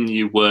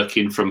continue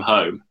working from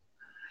home.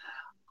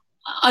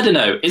 I don't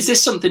know. Is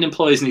this something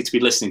employers need to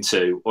be listening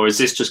to, or is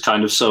this just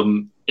kind of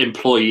some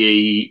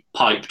employee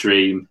pipe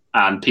dream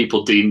and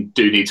people do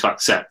need to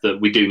accept that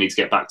we do need to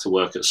get back to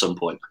work at some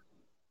point?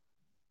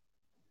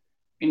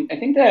 I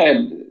think that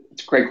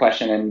it's a great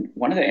question. And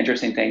one of the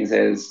interesting things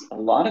is a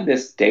lot of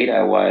this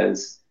data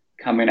was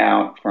coming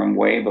out from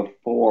way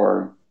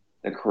before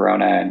the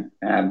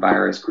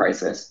coronavirus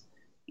crisis.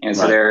 And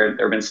so there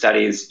have been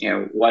studies,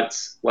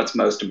 what's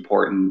most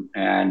important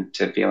and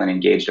to feeling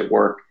engaged at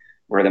work,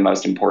 what are the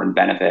most important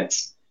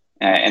benefits.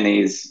 And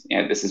these,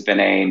 this has been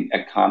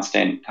a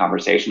constant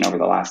conversation over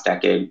the last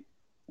decade.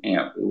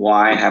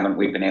 Why haven't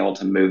we been able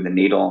to move the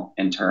needle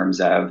in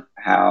terms of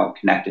how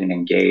connected and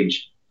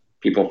engaged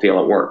people feel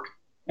at work?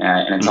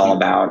 And it's all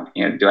about,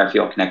 do I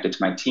feel connected to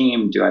my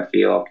team? Do I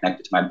feel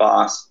connected to my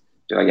boss?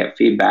 Do I get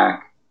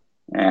feedback?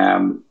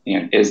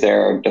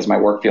 Does my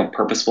work feel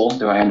purposeful?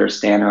 Do I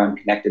understand how I'm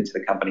connected to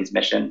the company's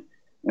mission?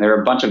 And there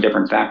are a bunch of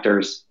different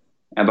factors.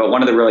 But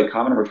one of the really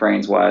common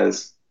refrains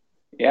was,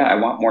 I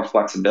want more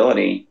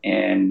flexibility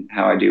in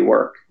how I do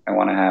work. I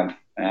want to have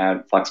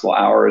flexible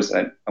hours.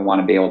 I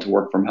want to be able to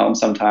work from home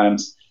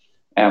sometimes.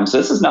 So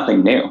this is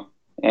nothing new.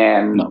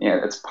 And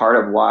it's part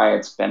of why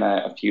it's been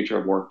a future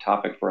of work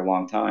topic for a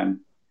long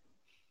time.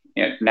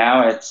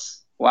 Now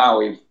it's,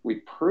 wow,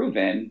 we've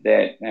proven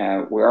that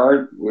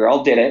we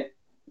all did it.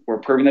 We're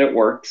proving that it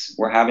works.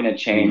 We're having to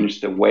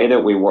change the way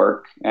that we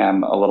work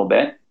a little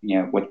bit,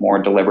 with more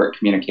deliberate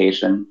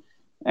communication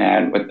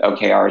and with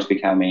OKRs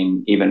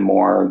becoming even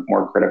more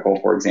critical,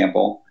 for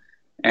example.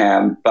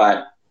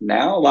 But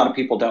now a lot of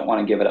people don't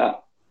want to give it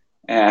up.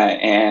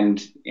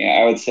 And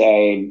I would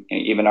say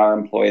even our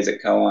employees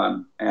at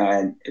Coan,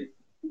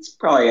 it's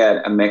probably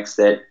a mix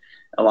that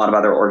a lot of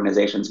other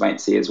organizations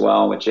might see as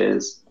well, which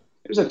is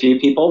there's a few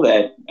people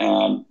that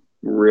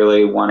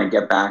really want to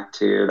get back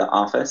to the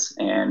office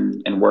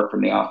and work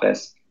from the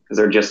office because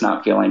they're just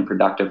not feeling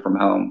productive from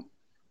home.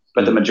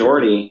 But the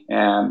majority,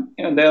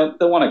 they'll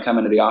want to come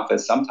into the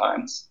office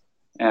sometimes,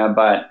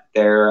 but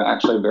they're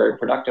actually very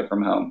productive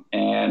from home,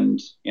 and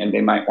they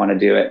might want to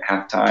do it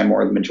half time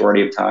or the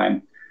majority of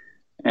time.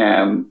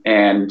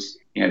 And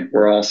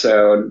we're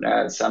also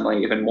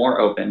suddenly even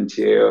more open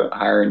to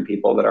hiring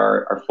people that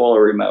are fully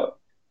remote.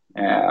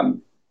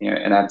 And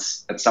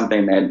that's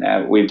something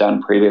that we've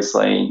done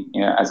previously,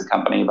 as a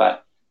company.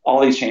 But all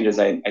these changes,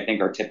 I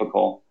think, are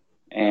typical.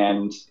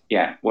 And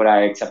would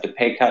I accept a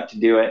pay cut to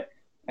do it?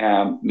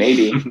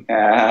 Maybe.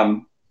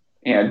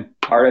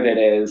 Part of it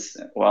is,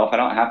 well, if I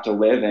don't have to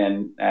live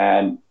in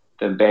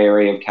the Bay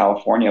Area of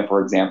California,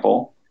 for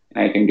example,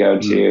 and I can go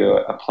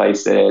to a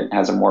place that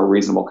has a more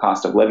reasonable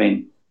cost of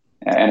living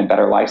and a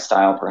better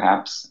lifestyle,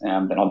 perhaps,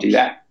 then I'll do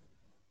that.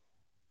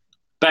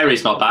 Bay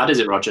Area's not bad, is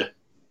it, Roger?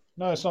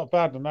 No, it's not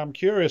bad. And I'm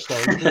curious,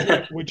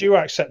 though, would you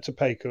accept a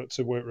pay cut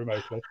to work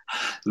remotely?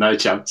 No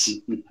chance.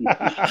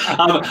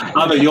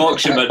 I'm a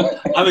Yorkshireman.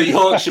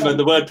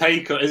 The word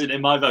pay cut isn't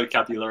in my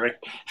vocabulary.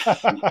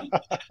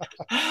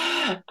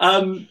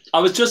 I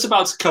was just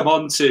about to come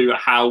on to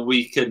how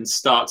we can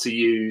start to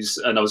use,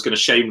 and I was going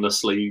to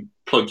shamelessly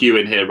plug you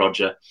in here,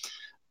 Roger.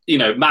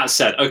 Matt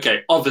said,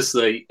 okay,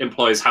 obviously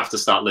employers have to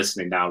start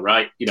listening now,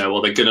 right?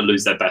 Or they're going to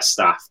lose their best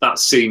staff. That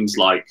seems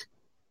like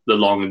the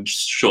long and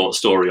short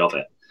story of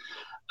it.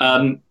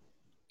 I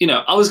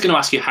was going to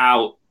ask you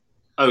how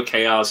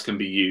OKRs can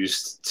be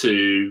used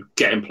to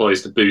get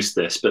employees to boost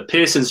this, but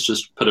Pearson's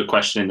just put a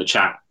question in the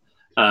chat,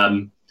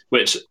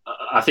 which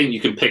I think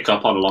you can pick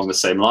up on along the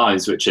same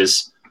lines, which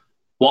is,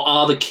 what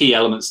are the key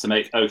elements to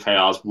make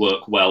OKRs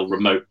work well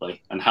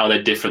remotely, and how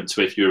they're different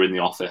to if you're in the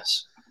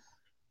office?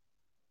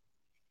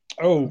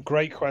 Oh,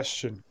 great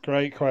question.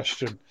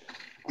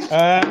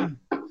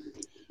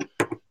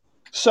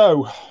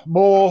 So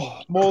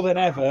more than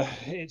ever,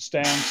 it's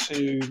down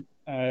to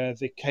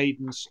the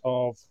cadence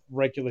of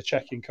regular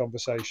check-in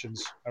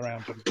conversations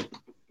around them.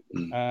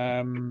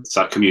 It's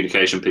that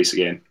communication piece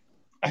again.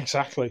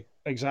 Exactly.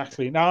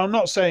 Now, I'm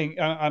not saying,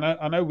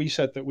 I know we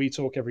said that we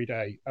talk every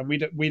day, and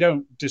we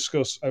don't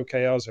discuss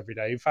OKRs every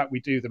day. In fact, we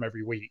do them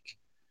every week.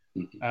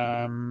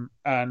 And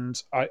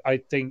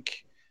I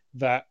think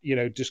that,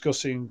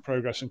 discussing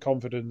progress and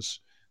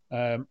confidence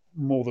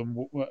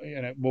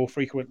more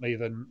frequently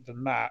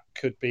than that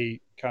could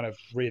be kind of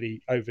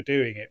really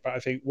overdoing it. But I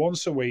think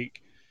once a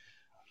week,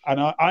 and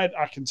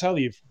I can tell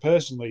you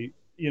personally,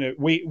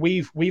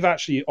 we've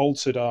actually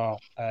altered our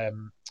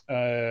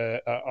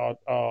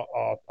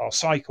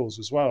cycles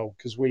as well,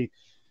 because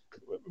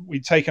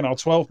we'd taken our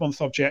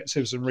 12-month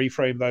objectives and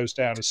reframed those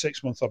down as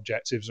 6-month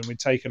objectives, and we'd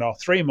taken our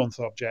 3-month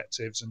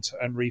objectives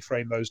and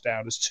reframed those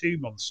down as 2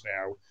 months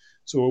now.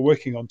 So we're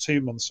working on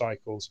 2-month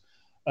cycles,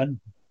 and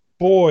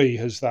boy,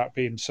 has that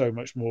been so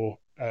much more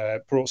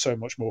brought so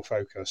much more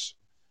focus.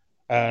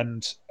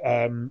 And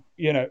I'm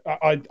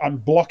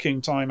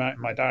blocking time out in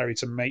my diary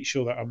to make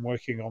sure that I'm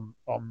working on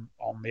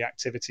the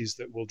activities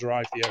that will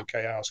drive the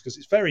OKRs, because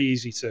it's very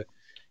easy to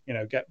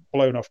get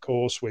blown off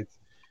course with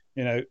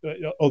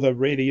other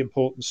really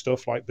important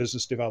stuff like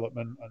business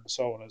development and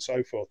so on and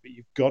so forth, but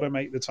you've got to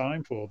make the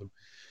time for them.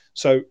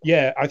 So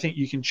yeah, I think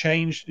you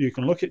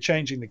can look at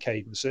changing the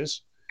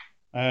cadences.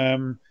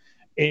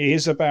 It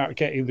is about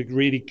getting the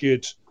really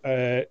good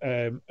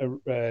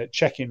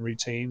check-in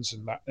routines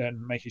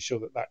and making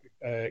sure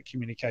that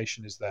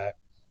communication is there.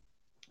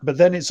 But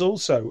then it's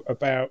also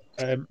about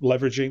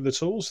leveraging the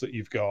tools that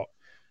you've got.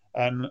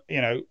 And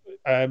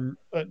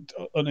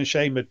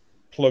unashamed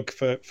plug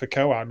for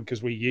Koan,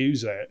 because we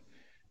use it.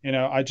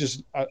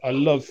 I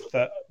love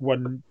that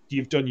when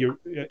you've done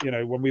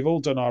when we've all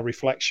done our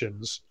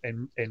reflections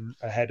in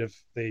ahead of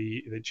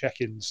the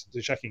check-in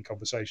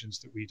conversations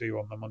that we do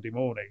on the Monday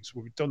mornings.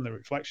 We've done the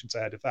reflections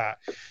ahead of that.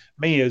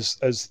 Me as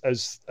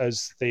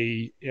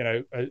the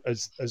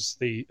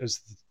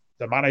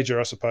manager,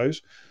 I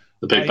suppose,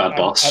 the big bad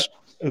boss,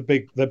 the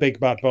big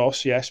bad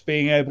boss. Yes,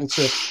 being able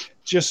to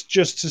just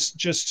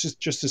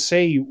to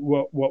see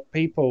what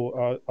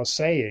people are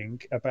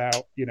saying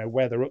about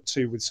where they're up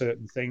to with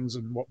certain things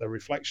and what their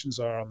reflections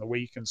are on the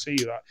week, and see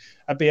that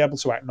and be able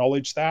to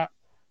acknowledge that,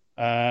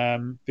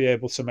 be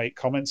able to make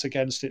comments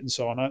against it and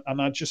so on.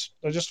 And I just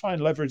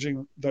find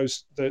leveraging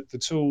the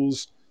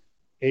tools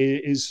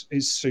is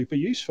super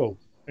useful.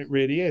 It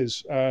really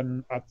is,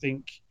 and I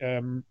think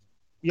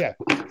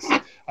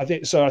I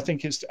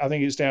think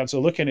it's down to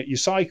looking at your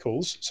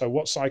cycles. So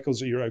what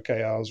cycles are your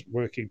OKRs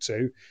working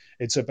to?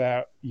 It's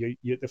about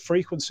the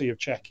frequency of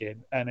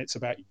check-in, and it's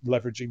about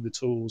leveraging the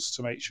tools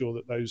to make sure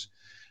that those,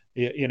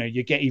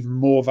 you get even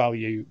more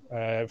value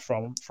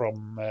from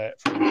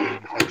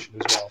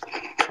communication as well.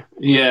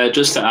 Yeah,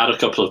 just to add a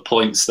couple of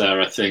points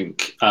there, I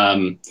think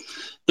the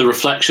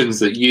reflections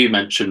that you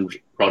mentioned,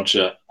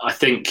 Roger, I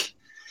think,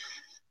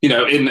 in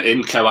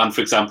Koan, for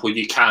example,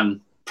 you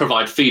can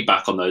provide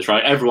feedback on those,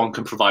 right? Everyone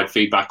can provide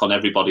feedback on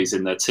everybody's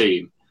in their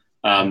team.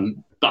 But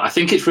I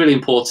think it's really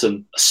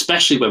important,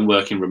 especially when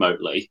working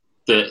remotely,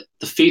 that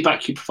the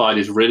feedback you provide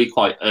is really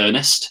quite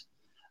earnest,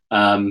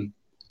 and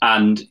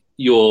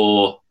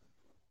you're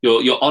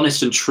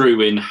honest and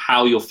true in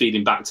how you're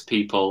feeding back to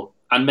people,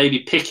 and maybe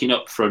picking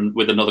up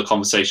with another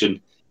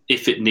conversation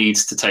if it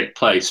needs to take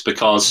place,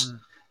 because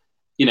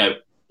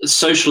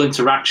social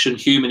interaction,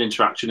 human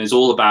interaction is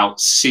all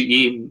about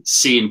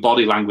seeing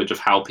body language of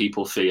how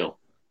people feel.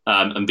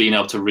 And being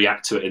able to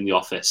react to it in the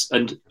office.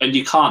 And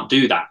you can't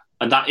do that.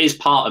 And that is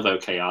part of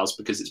OKRs,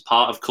 because it's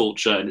part of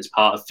culture and it's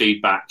part of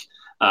feedback,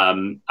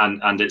 and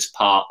it's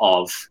part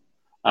of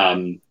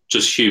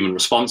just human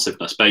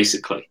responsiveness,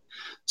 basically.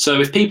 So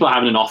if people are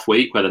having an off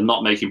week where they're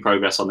not making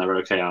progress on their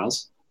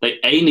OKRs, they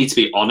need to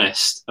be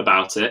honest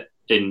about it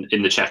in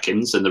the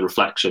check-ins and the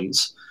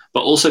reflections,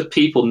 but also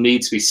people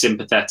need to be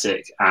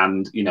sympathetic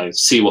and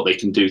see what they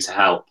can do to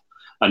help.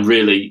 And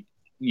really,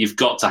 you've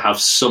got to have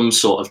some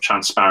sort of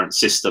transparent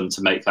system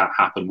to make that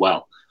happen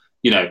well.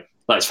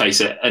 Let's face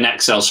it, an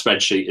Excel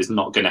spreadsheet is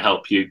not going to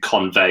help you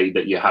convey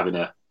that you're having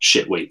a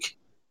shit week,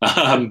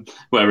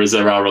 whereas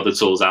there are other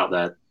tools out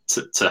there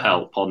to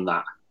help on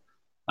that.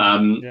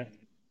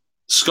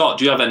 Scott,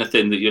 do you have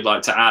anything that you'd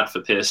like to add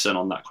for Pearson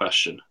on that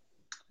question?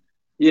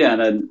 Yeah,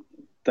 and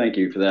thank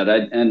you for that.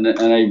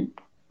 I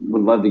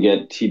would love to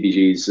get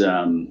TBG's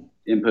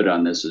input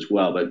on this as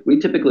well, but we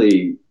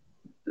typically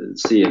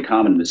see a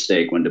common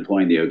mistake when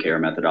deploying the OKR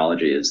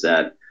methodology is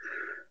that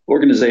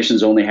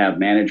organizations only have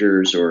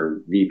managers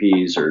or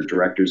VPs or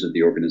directors of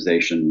the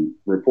organization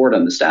report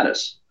on the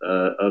status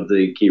of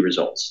the key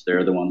results.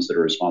 They're the ones that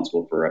are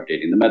responsible for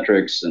updating the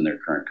metrics and their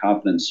current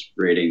confidence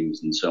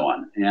ratings and so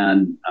on.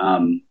 And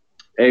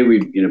we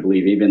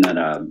believe even that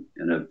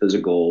in a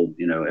physical,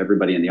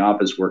 everybody in the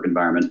office work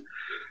environment,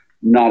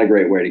 not a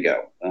great way to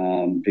go,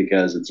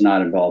 because it's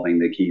not involving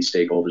the key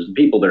stakeholders, the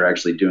people that are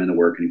actually doing the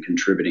work and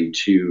contributing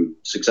to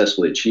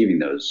successfully achieving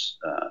those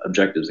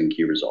objectives and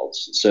key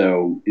results.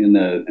 So in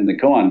the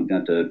Koan,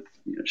 not to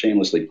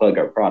shamelessly plug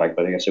our product,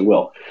 but I guess I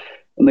will.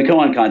 In the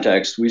Koan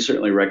context, we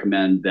certainly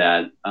recommend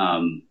that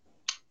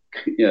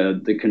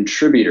the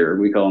contributor,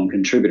 we call them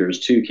contributors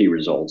to key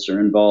results, are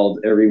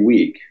involved every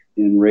week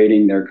in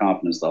rating their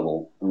confidence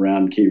level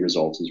around key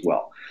results as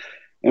well,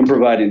 and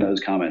providing those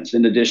comments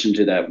in addition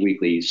to that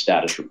weekly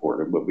status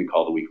report, or what we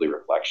call the weekly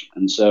reflection.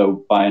 And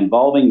so by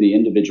involving the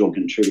individual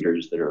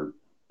contributors that are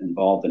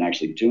involved in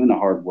actually doing the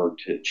hard work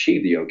to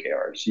achieve the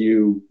OKRs,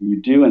 you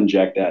do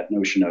inject that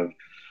notion of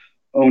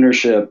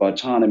ownership,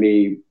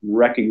 autonomy,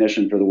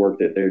 recognition for the work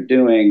that they're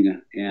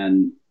doing,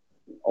 and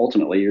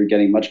ultimately you're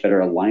getting much better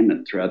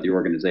alignment throughout the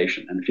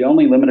organization. And if you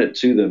only limit it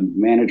to the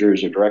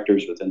managers or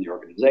directors within the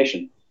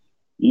organization,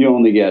 you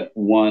only get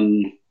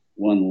one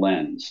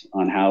lens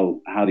on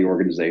how the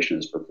organization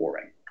is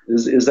performing.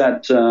 Is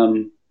that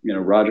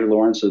Roger,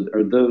 Lawrence,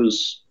 are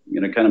those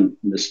kind of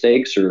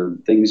mistakes or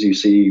things you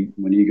see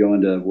when you go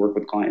into work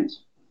with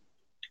clients?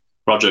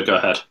 Roger, go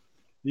ahead.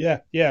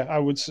 Yeah, I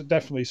would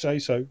definitely say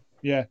so.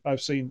 Yeah,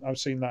 I've seen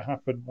that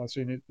happen. I've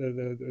seen it.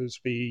 There's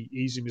be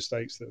easy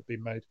mistakes that have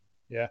been made.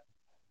 Yeah,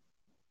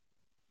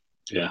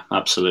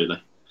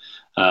 absolutely.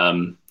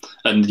 And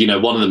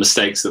one of the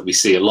mistakes that we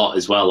see a lot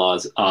as well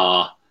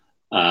are,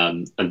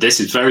 and this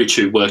is very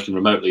true working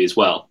remotely as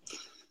well,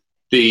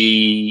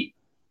 the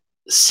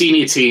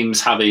senior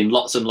teams having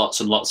lots and lots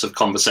and lots of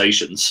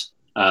conversations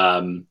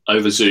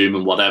over Zoom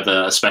and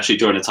whatever, especially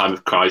during a time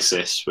of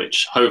crisis,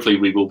 which hopefully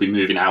we will be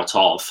moving out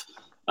of,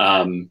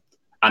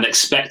 and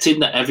expecting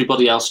that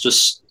everybody else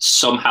just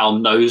somehow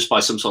knows by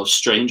some sort of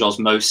strange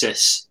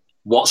osmosis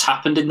what's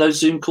happened in those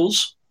Zoom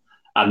calls,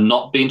 and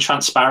not being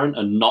transparent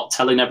and not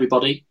telling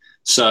everybody.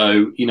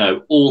 So,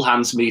 all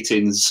hands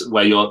meetings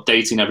where you're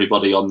updating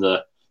everybody on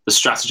the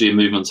strategy and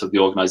movements of the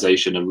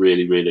organization are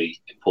really,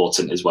 really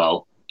important as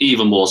well,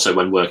 even more so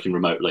when working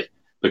remotely,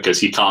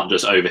 because you can't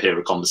just overhear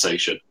a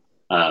conversation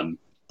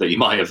that you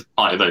might have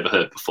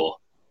overheard before.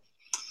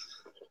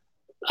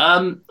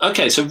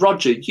 Okay, so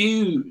Roger,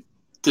 you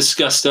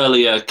discussed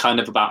earlier kind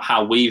of about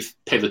how we've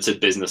pivoted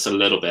business a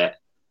little bit,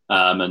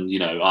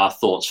 and our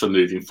thoughts for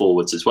moving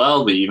forwards as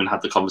well. We even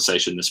had the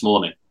conversation this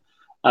morning.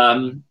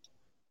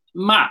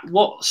 Matt,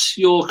 what's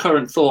your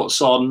current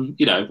thoughts on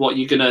what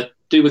you're going to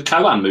do with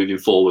Coan moving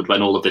forward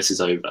when all of this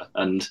is over?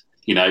 And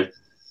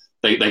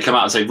they come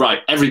out and say,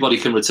 right, everybody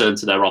can return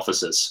to their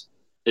offices.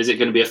 Is it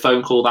going to be a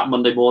phone call that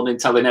Monday morning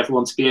telling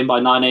everyone to be in by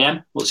 9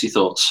 a.m.? What's your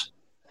thoughts?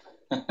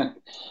 No.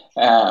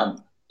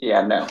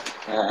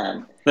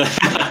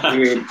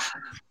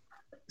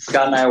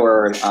 Scott and I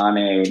were on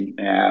a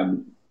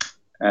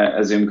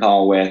Zoom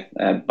call with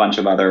a bunch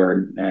of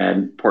other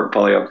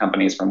portfolio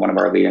companies from one of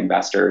our lead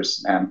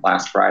investors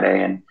last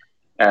Friday. And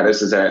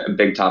this is a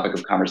big topic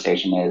of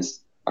conversation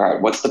is, all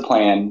right, what's the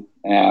plan?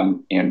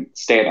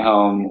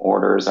 Stay-at-home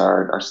orders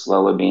are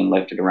slowly being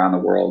lifted around the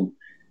world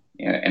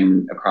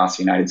and across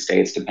the United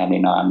States,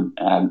 depending on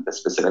the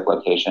specific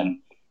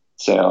location.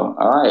 So,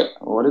 all right,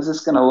 what is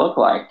this going to look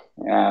like?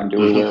 Do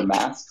we wear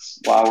masks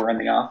while we're in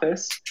the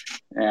office?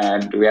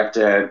 And do we have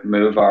to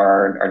move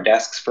our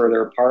desks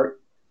further apart?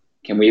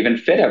 Can we even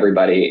fit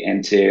everybody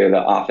into the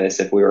office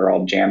if we were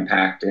all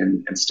jam-packed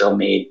and still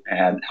meet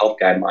health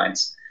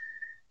guidelines?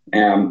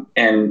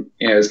 And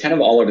it was kind of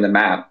all over the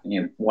map.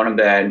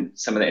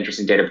 Some of the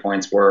interesting data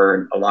points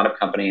were a lot of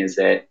companies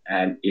that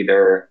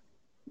either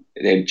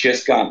they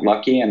just got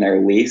lucky and their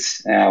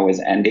lease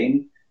was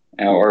ending,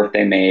 or if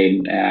they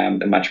made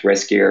the much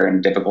riskier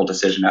and difficult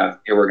decision of,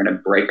 hey, we're going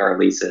to break our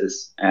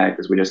leases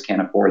because we just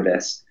can't afford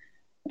this.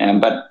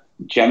 But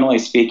generally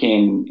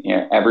speaking,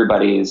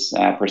 everybody's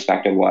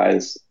perspective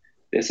was,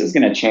 this is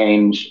going to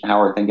change how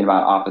we're thinking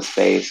about office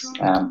space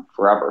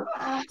forever.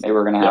 Maybe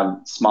we're going to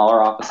have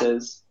smaller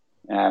offices.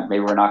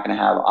 Maybe we're not going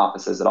to have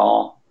offices at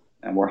all.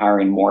 And we're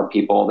hiring more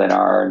people that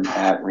are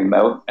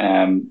remote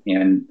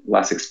in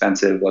less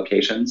expensive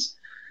locations.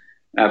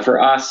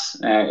 For us,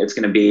 it's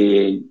going to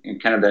be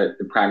kind of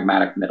the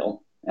pragmatic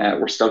middle.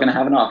 We're still going to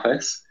have an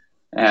office.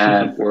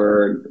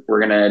 We're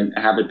going to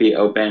have it be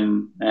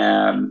open,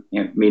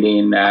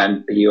 meeting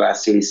the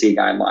U.S. CDC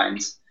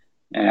guidelines.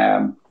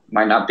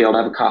 Might not be able to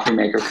have a coffee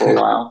maker for a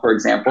while, for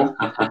example.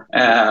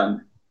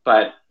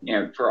 But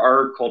for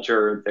our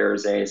culture,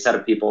 there's a set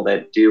of people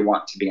that do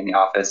want to be in the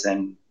office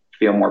and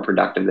feel more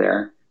productive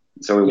there.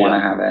 So we want to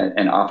have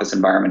an office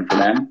environment for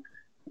them.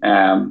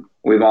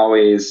 We've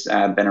always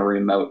been a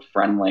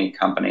remote-friendly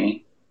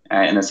company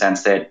in the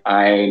sense that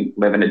I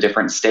live in a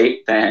different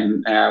state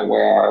than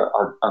where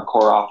our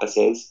core office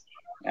is,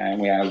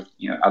 and we have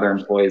other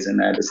employees in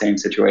the same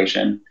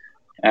situation.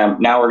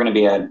 Now we're going to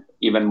be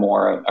even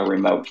more a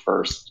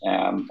remote-first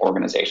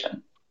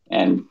organization,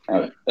 and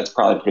that's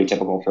probably pretty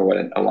typical for what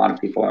a lot of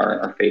people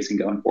are facing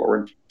going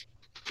forward.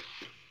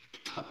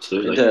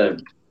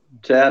 Absolutely.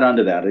 To add on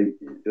to that,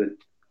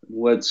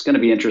 what's going to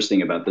be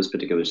interesting about this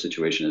particular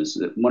situation is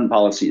that one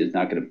policy is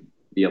not going to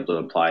be able to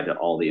apply to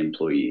all the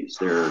employees.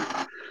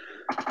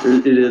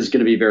 It is going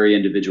to be very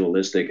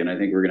individualistic, and I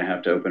think we're going to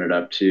have to open it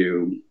up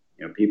to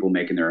people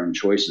making their own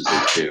choices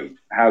as to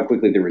how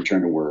quickly they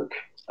return to work,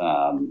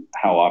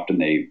 how often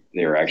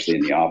they're actually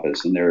in the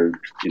office. And there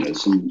are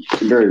some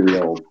very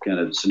real kind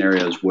of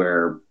scenarios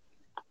where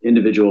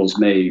individuals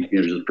may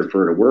just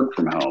prefer to work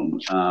from home,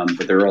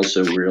 but there are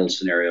also real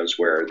scenarios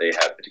where they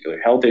have particular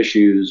health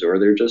issues, or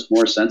they're just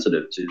more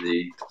sensitive to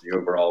the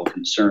overall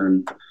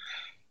concern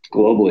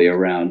globally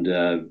around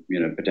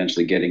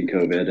potentially getting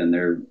COVID, and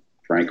they're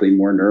frankly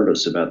more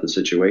nervous about the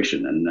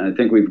situation. And I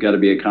think we've got to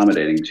be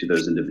accommodating to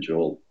those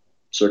individual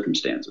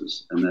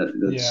circumstances, and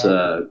that's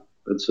a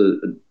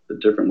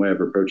different way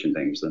of approaching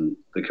things than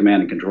the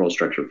command and control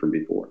structure from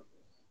before.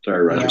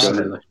 Sorry,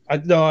 Roger.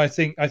 I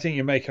think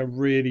you make a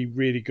really,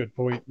 really good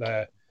point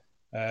there,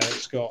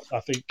 Scott. I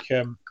think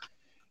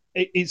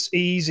it's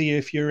easy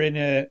if you're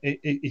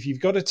if you've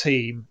got a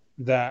team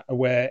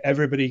where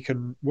everybody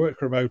can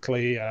work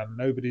remotely and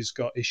nobody's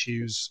got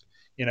issues,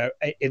 in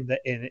the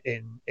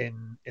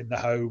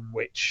home,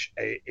 which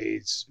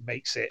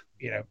makes it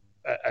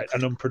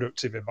an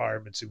unproductive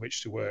environment in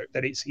which to work.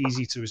 Then it's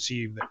easy to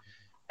assume that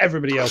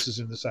everybody else is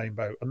in the same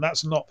boat, and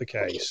that's not the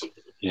case.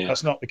 Yeah.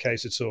 That's not the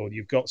case at all.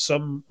 You've got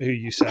some who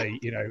you say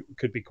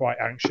could be quite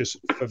anxious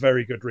for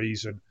very good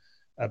reason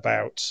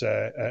about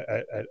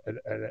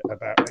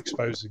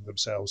exposing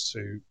themselves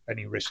to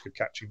any risk of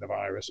catching the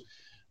virus,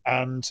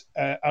 and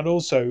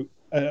also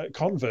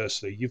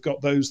conversely, you've got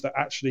those that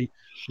actually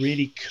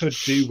really could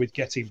do with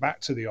getting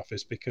back to the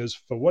office because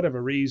for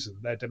whatever reason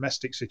their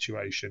domestic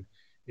situation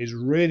is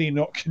really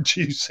not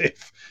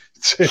conducive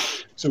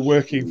to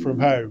working from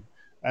home.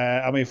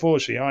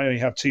 Fortunately, I only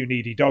have two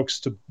needy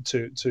dogs to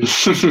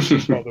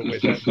bother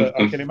with it. But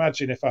I can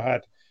imagine if I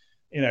had,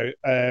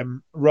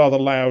 rather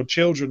loud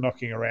children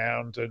knocking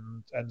around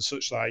and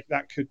such like,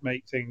 that could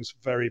make things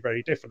very,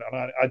 very different.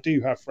 And I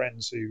do have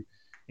friends who,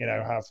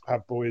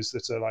 have boys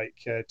that are like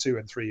 2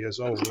 and 3 years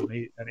old,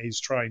 and he's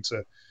trying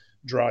to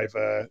drive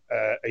a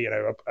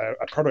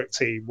product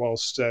team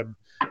whilst and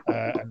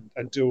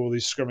do all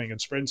this scrumming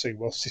and sprinting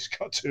whilst he's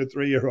got 2 and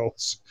 3 year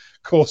olds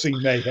causing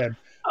mayhem.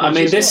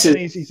 This is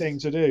an easy thing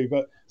to do,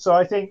 but so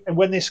I think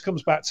when this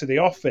comes back to the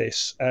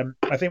office,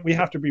 I think we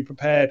have to be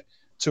prepared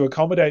to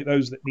accommodate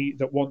those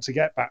that want to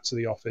get back to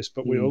the office,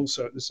 but we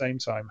also at the same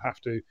time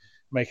have to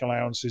make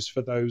allowances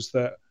for those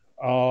that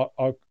are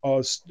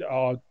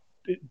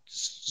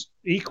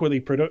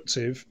equally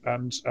productive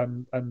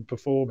and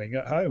performing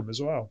at home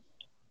as well.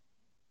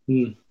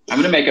 I'm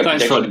going to make a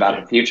prediction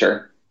about the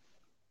future.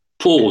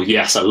 Oh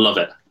yes, I love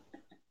it.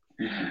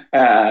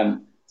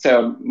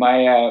 So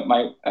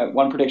my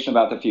one prediction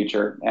about the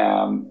future,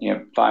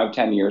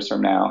 5-10 years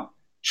from now,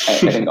 I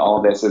think all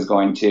of this is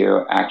going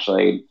to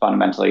actually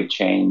fundamentally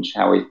change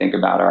how we think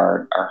about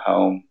our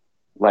home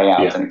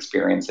layouts and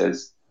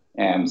experiences.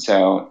 And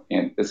so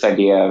this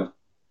idea of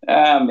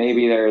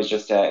maybe there's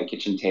just a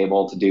kitchen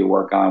table to do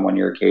work on when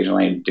you're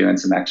occasionally doing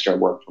some extra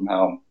work from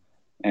home.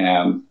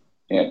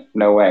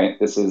 No way.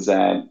 This is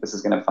going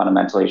to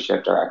fundamentally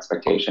shift our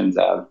expectations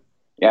of,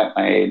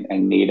 I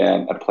need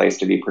a place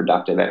to be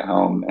productive at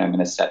home, and I'm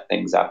going to set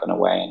things up in a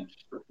way and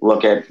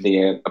look at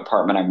the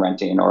apartment I'm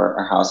renting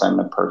or house I'm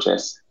going to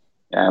purchase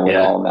with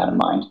all of that in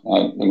mind.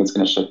 I think it's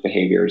going to shift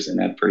behaviors in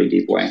a pretty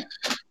deep way.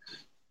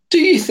 Do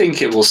you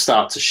think it will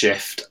start to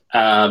shift,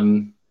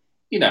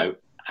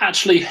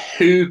 actually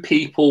who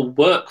people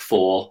work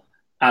for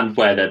and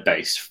where they're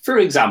based? For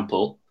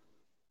example,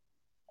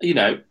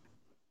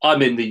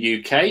 I'm in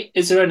the UK.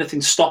 Is there anything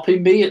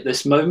stopping me at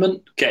this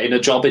moment getting a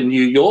job in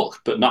New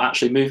York, but not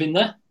actually moving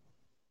there?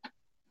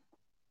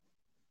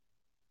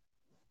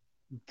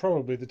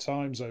 Probably the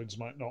time zones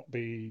might not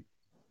be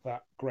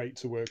that great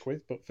to work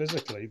with, but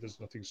physically there's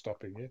nothing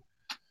stopping you.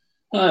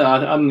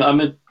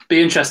 It'd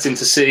be interesting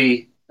to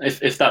see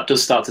if that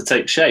does start to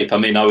take shape. I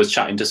mean, I was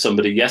chatting to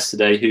somebody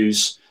yesterday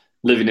who's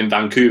living in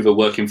Vancouver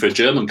working for a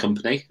German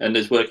company and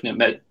is working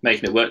at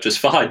making it work just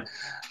fine.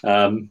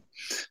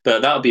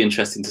 But that would be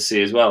interesting to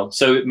see as well.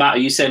 So, Matt, are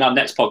you saying our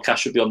next podcast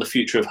should be on the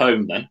future of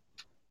home then?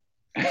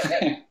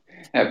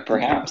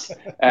 Perhaps.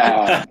 But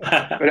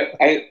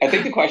I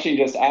think the question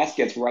you just asked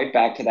gets right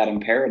back to that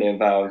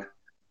imperative of,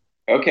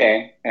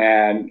 okay,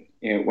 and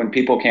when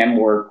people can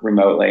work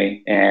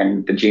remotely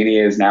and the genie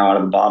is now out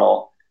of the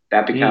bottle,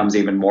 that becomes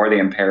even more the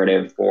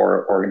imperative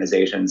for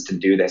organizations to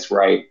do this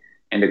right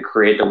and to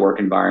create the work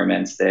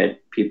environments that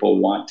people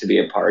want to be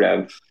a part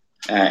of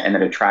and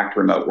that attract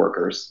remote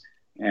workers.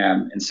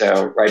 And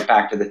so right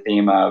back to the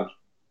theme of,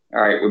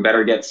 all right, we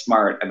better get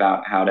smart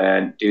about how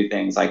to do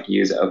things like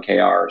use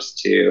OKRs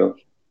to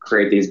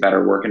create these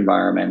better work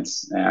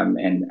environments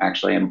and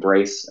actually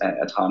embrace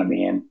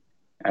autonomy and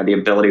the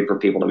ability for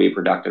people to be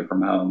productive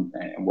from home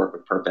and work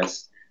with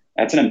purpose.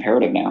 That's an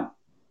imperative now.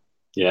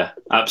 Yeah,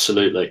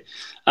 absolutely.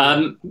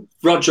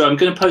 Roger, I'm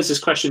going to pose this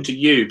question to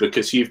you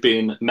because you've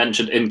been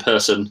mentioned in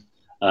person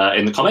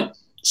in the comment.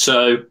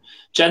 So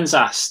Jen's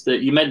asked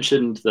that you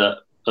mentioned that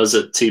us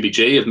at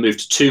TBG have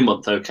moved to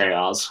 2-month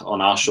OKRs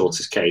on our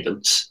shortest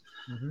cadence.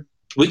 Mm-hmm.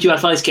 Would you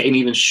advise getting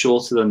even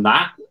shorter than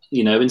that,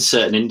 in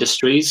certain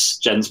industries?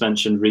 Jen's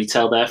mentioned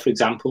retail there, for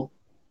example.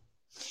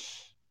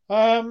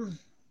 In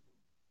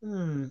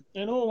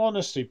all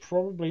honesty,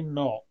 probably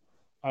not.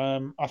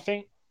 I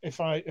think if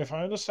I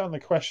understand the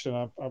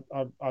question,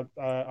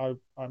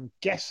 I'm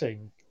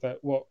guessing that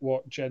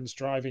what Jen's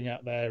driving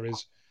at there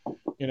is,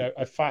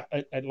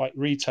 like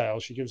retail.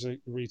 She gives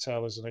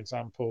retail as an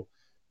example.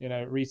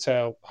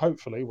 Retail,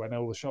 hopefully when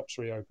all the shops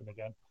reopen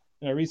again,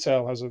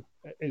 retail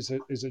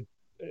is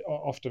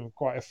often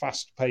quite a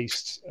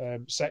fast-paced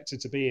sector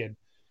to be in.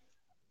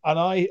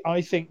 And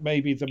I think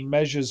maybe the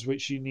measures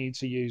which you need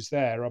to use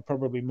there are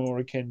probably more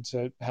akin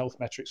to health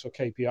metrics or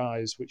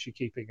KPIs, which you're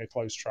keeping a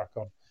close track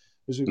on.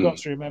 Because we've got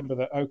to remember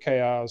that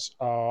OKRs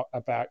are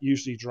about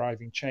usually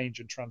driving change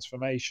and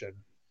transformation.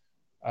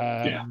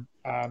 And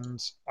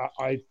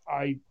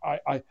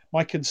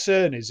my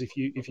concern is if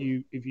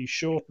you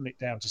shorten it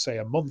down to say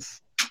a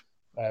month,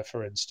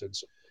 for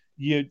instance,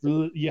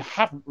 you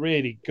haven't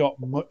really got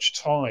much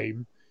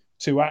time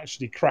to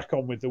actually crack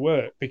on with the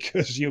work,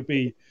 because you'll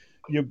be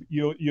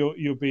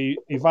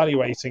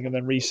evaluating and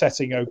then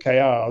resetting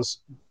OKRs,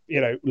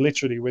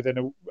 literally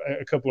within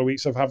a couple of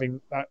weeks of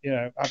having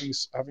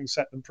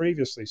set them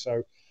previously.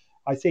 So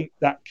I think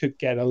that could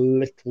get a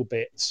little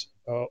bit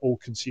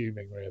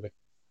all-consuming, really.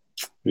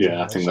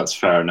 Yeah, I think that's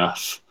fair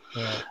enough.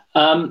 Yeah.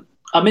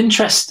 I'm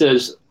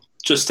interested,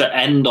 just to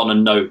end on a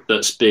note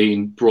that's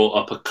been brought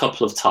up a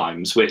couple of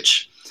times,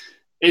 which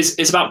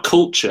is about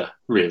culture,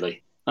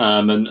 really.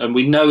 And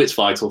we know it's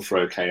vital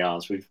for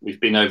OKRs. We've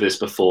been over this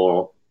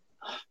before.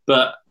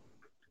 But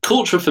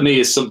culture for me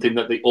is something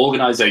that the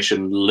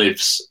organization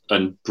lives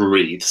and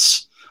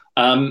breathes.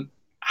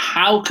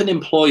 How can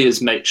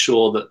employers make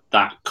sure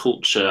that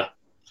culture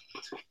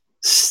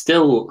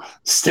still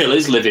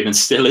is living and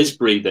still is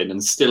breathing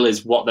and still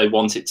is what they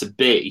want it to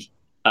be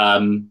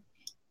in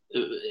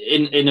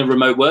a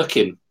remote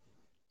working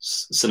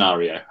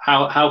scenario?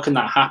 How can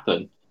that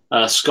happen?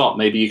 Scott,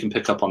 maybe you can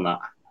pick up on that.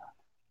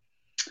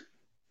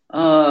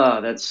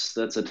 That's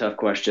a tough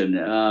question.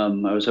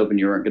 I was hoping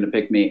you weren't going to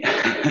pick me.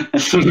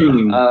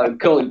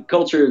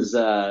 Culture is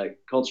a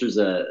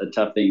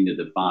tough thing to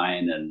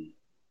define, and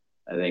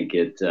I think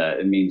it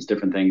means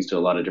different things to a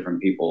lot of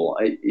different people.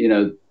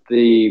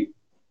 The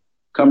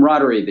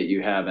camaraderie that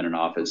you have in an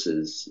office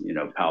is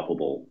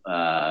palpable.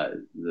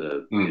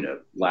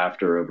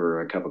 Laughter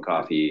over a cup of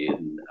coffee,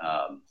 and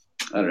I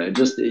don't know,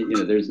 just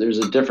there's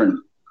a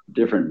different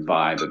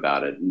vibe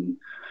about it, and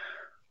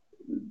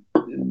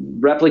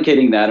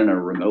replicating that in a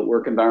remote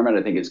work environment,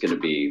 I think it's going to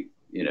be,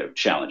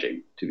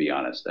 challenging, to be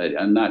honest.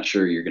 I'm not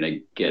sure you're going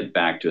to get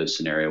back to a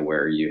scenario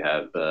where you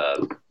have,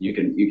 you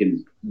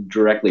can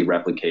directly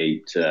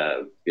replicate,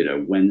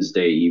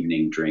 Wednesday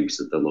evening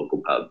drinks at the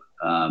local pub.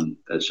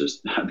 That's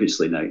just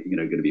obviously not,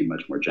 going to be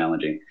much more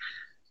challenging.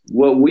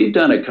 What we've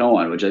done at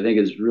Koan, which I think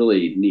is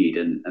really neat,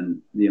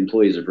 and the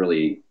employees have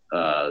really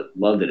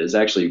loved it, is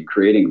actually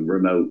creating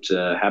remote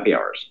happy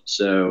hours.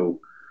 So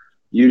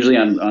usually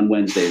on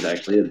Wednesdays,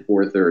 actually at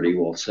 4:30,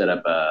 we'll set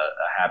up a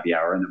happy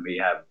hour, and then we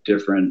have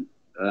different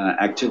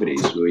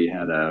activities.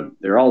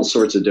 There are all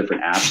sorts of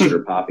different apps that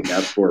are popping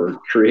up for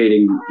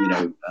creating,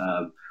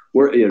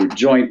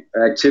 joint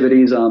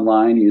activities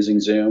online using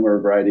Zoom or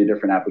a variety of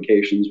different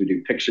applications. We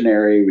do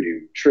Pictionary, we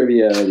do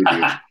trivia,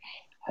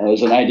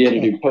 there's an idea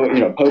to do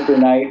poker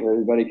night where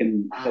everybody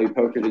can play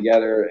poker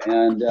together,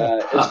 and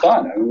it's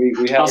fun. I mean,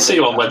 we have. I'll see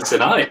you on Wednesday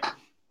night.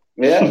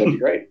 Yeah, that'd be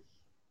great.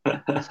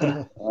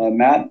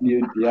 Matt, do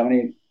you have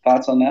any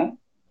thoughts on that?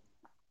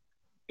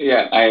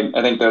 Yeah,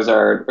 I think those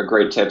are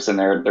great tips, and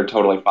they're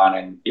totally fun.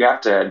 And you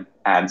have to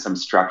add some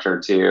structure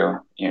to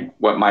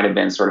what might have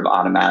been sort of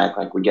automatic,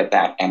 like we get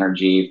that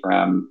energy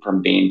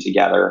from being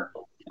together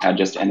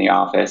just in the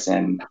office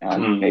and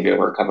maybe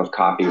over a cup of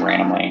coffee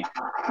randomly.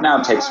 Now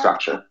it takes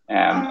structure,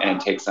 and it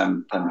takes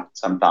some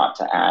thought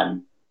to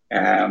add.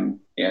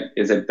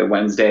 Is it the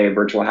Wednesday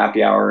virtual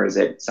happy hour? Is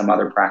it some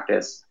other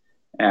practice?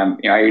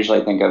 I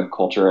usually think of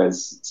culture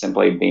as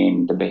simply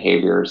being the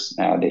behaviors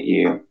that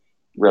you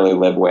really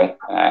live with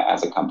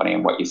as a company,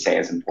 and what you say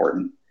is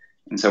important.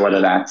 And so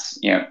whether that's,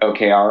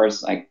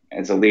 OKRs, like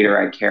as a leader,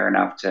 I care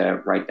enough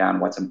to write down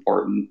what's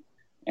important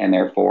and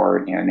therefore,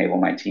 enable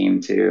my team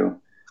to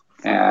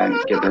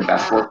get their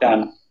best work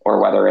done,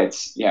 or whether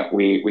it's,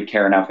 we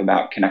care enough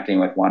about connecting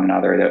with one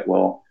another that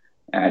we'll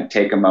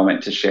take a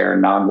moment to share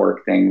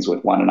non-work things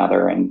with one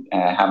another and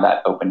have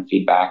that open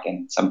feedback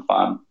and some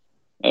fun.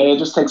 It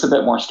just takes a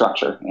bit more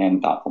structure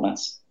and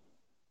thoughtfulness.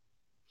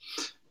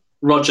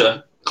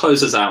 Roger,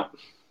 close us out.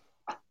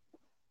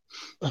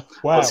 Wow.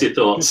 What's your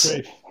thoughts?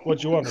 What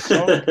do you want, a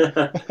song?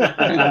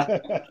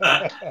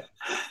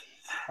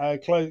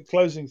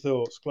 Closing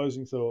thoughts.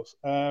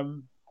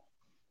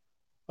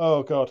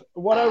 Oh God,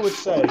 what I would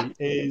say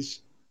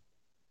is,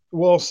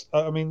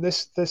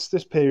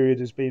 this period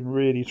has been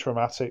really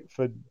traumatic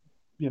for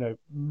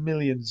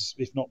millions,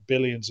 if not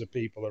billions, of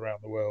people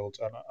around the world,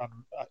 and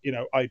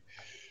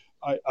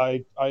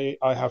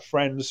I have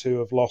friends who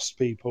have lost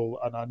people,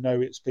 and I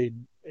know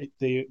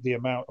the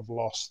amount of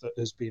loss that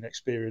has been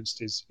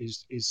experienced is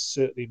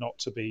certainly not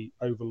to be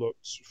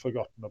overlooked,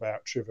 forgotten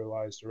about,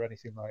 trivialized, or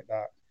anything like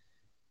that.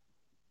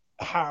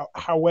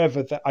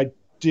 However, that I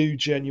do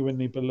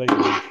genuinely believe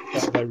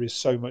that there is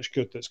so much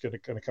good that's going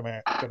to come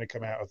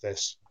out of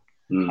this,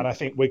 and I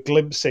think we're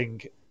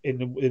glimpsing in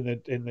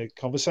the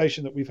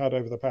conversation that we've had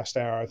over the past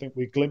hour, I think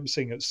we're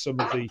glimpsing at some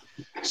of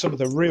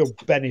the real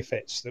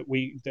benefits that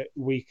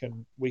we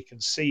can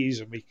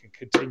seize and we can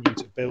continue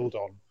to build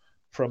on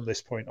from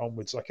this point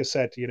onwards. Like I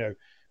said,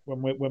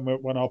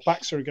 when our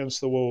backs are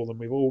against the wall and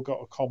we've all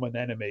got a common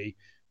enemy,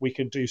 we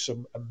can do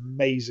some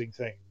amazing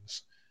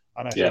things.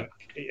 And I think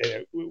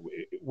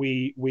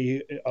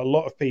we a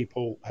lot of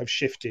people have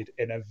shifted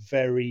in a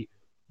very,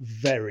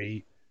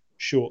 very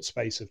short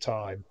space of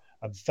time,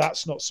 and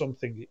that's not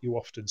something that you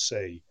often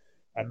see.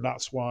 And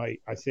that's why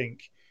I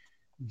think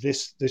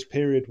this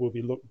period will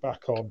be looked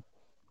back on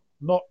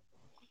not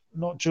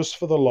just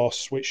for the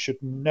loss, which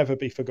should never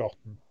be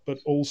forgotten, but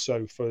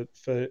also for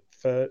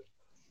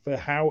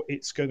how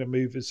it's going to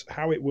move us,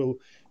 how it will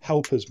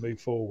help us move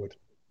forward,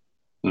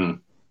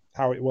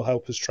 how it will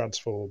help us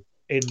transform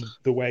in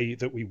the way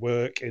that we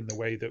work, in the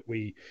way that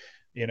we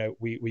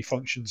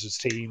function as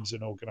teams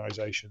and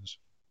organizations.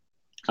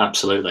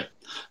 Absolutely.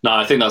 No,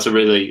 I think that's a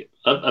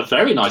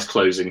very nice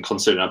closing,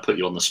 considering I put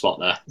you on the spot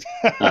there.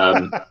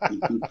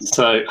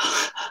 So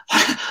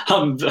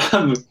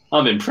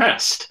I'm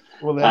impressed.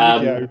 Well,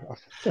 there you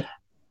go.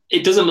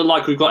 It doesn't look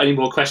like we've got any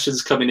more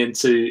questions coming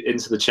into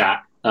the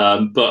chat.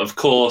 But of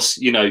course,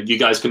 you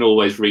guys can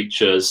always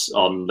reach us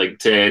on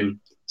LinkedIn.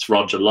 It's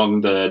Roger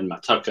Longden,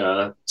 Matt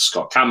Tucker,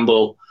 Scott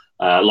Campbell,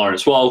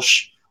 Lawrence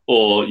Walsh,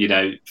 or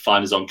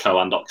find us on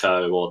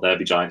koan.co or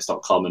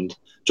therebegiants.com and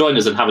join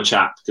us and have a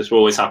chat, because we're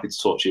always happy to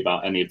talk to you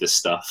about any of this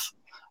stuff.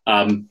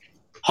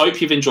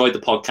 Hope you've enjoyed the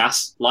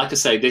podcast. Like I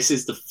say, this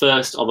is the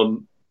first of a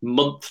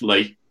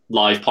monthly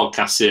live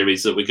podcast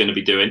series that we're going to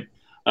be doing.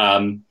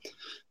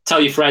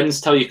 Tell your friends,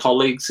 tell your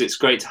colleagues. It's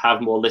great to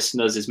have more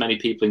listeners, as many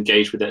people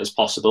engage with it as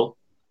possible.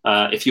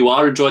 If you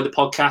are enjoying the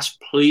podcast,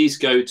 please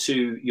go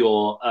to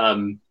your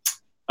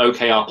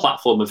OKR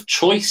platform of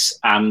choice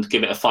and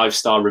give it a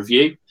 5-star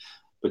review,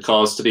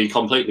 because to be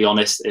completely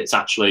honest, it's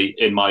actually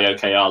in my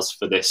OKRs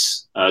for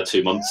this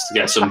 2 months to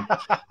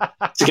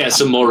get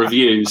some more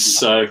reviews.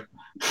 So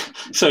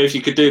if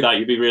you could do that,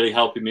 you'd be really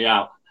helping me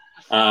out.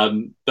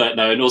 But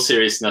no, in all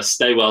seriousness,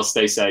 stay well,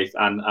 stay safe,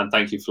 and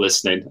thank you for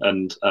listening,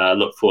 and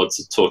look forward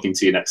to talking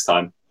to you next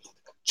time.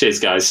 Cheers,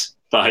 guys.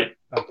 Bye.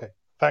 Okay.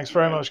 Thanks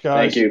very much,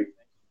 guys. Thank you.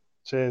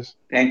 Cheers.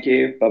 Thank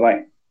you.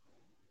 Bye-bye.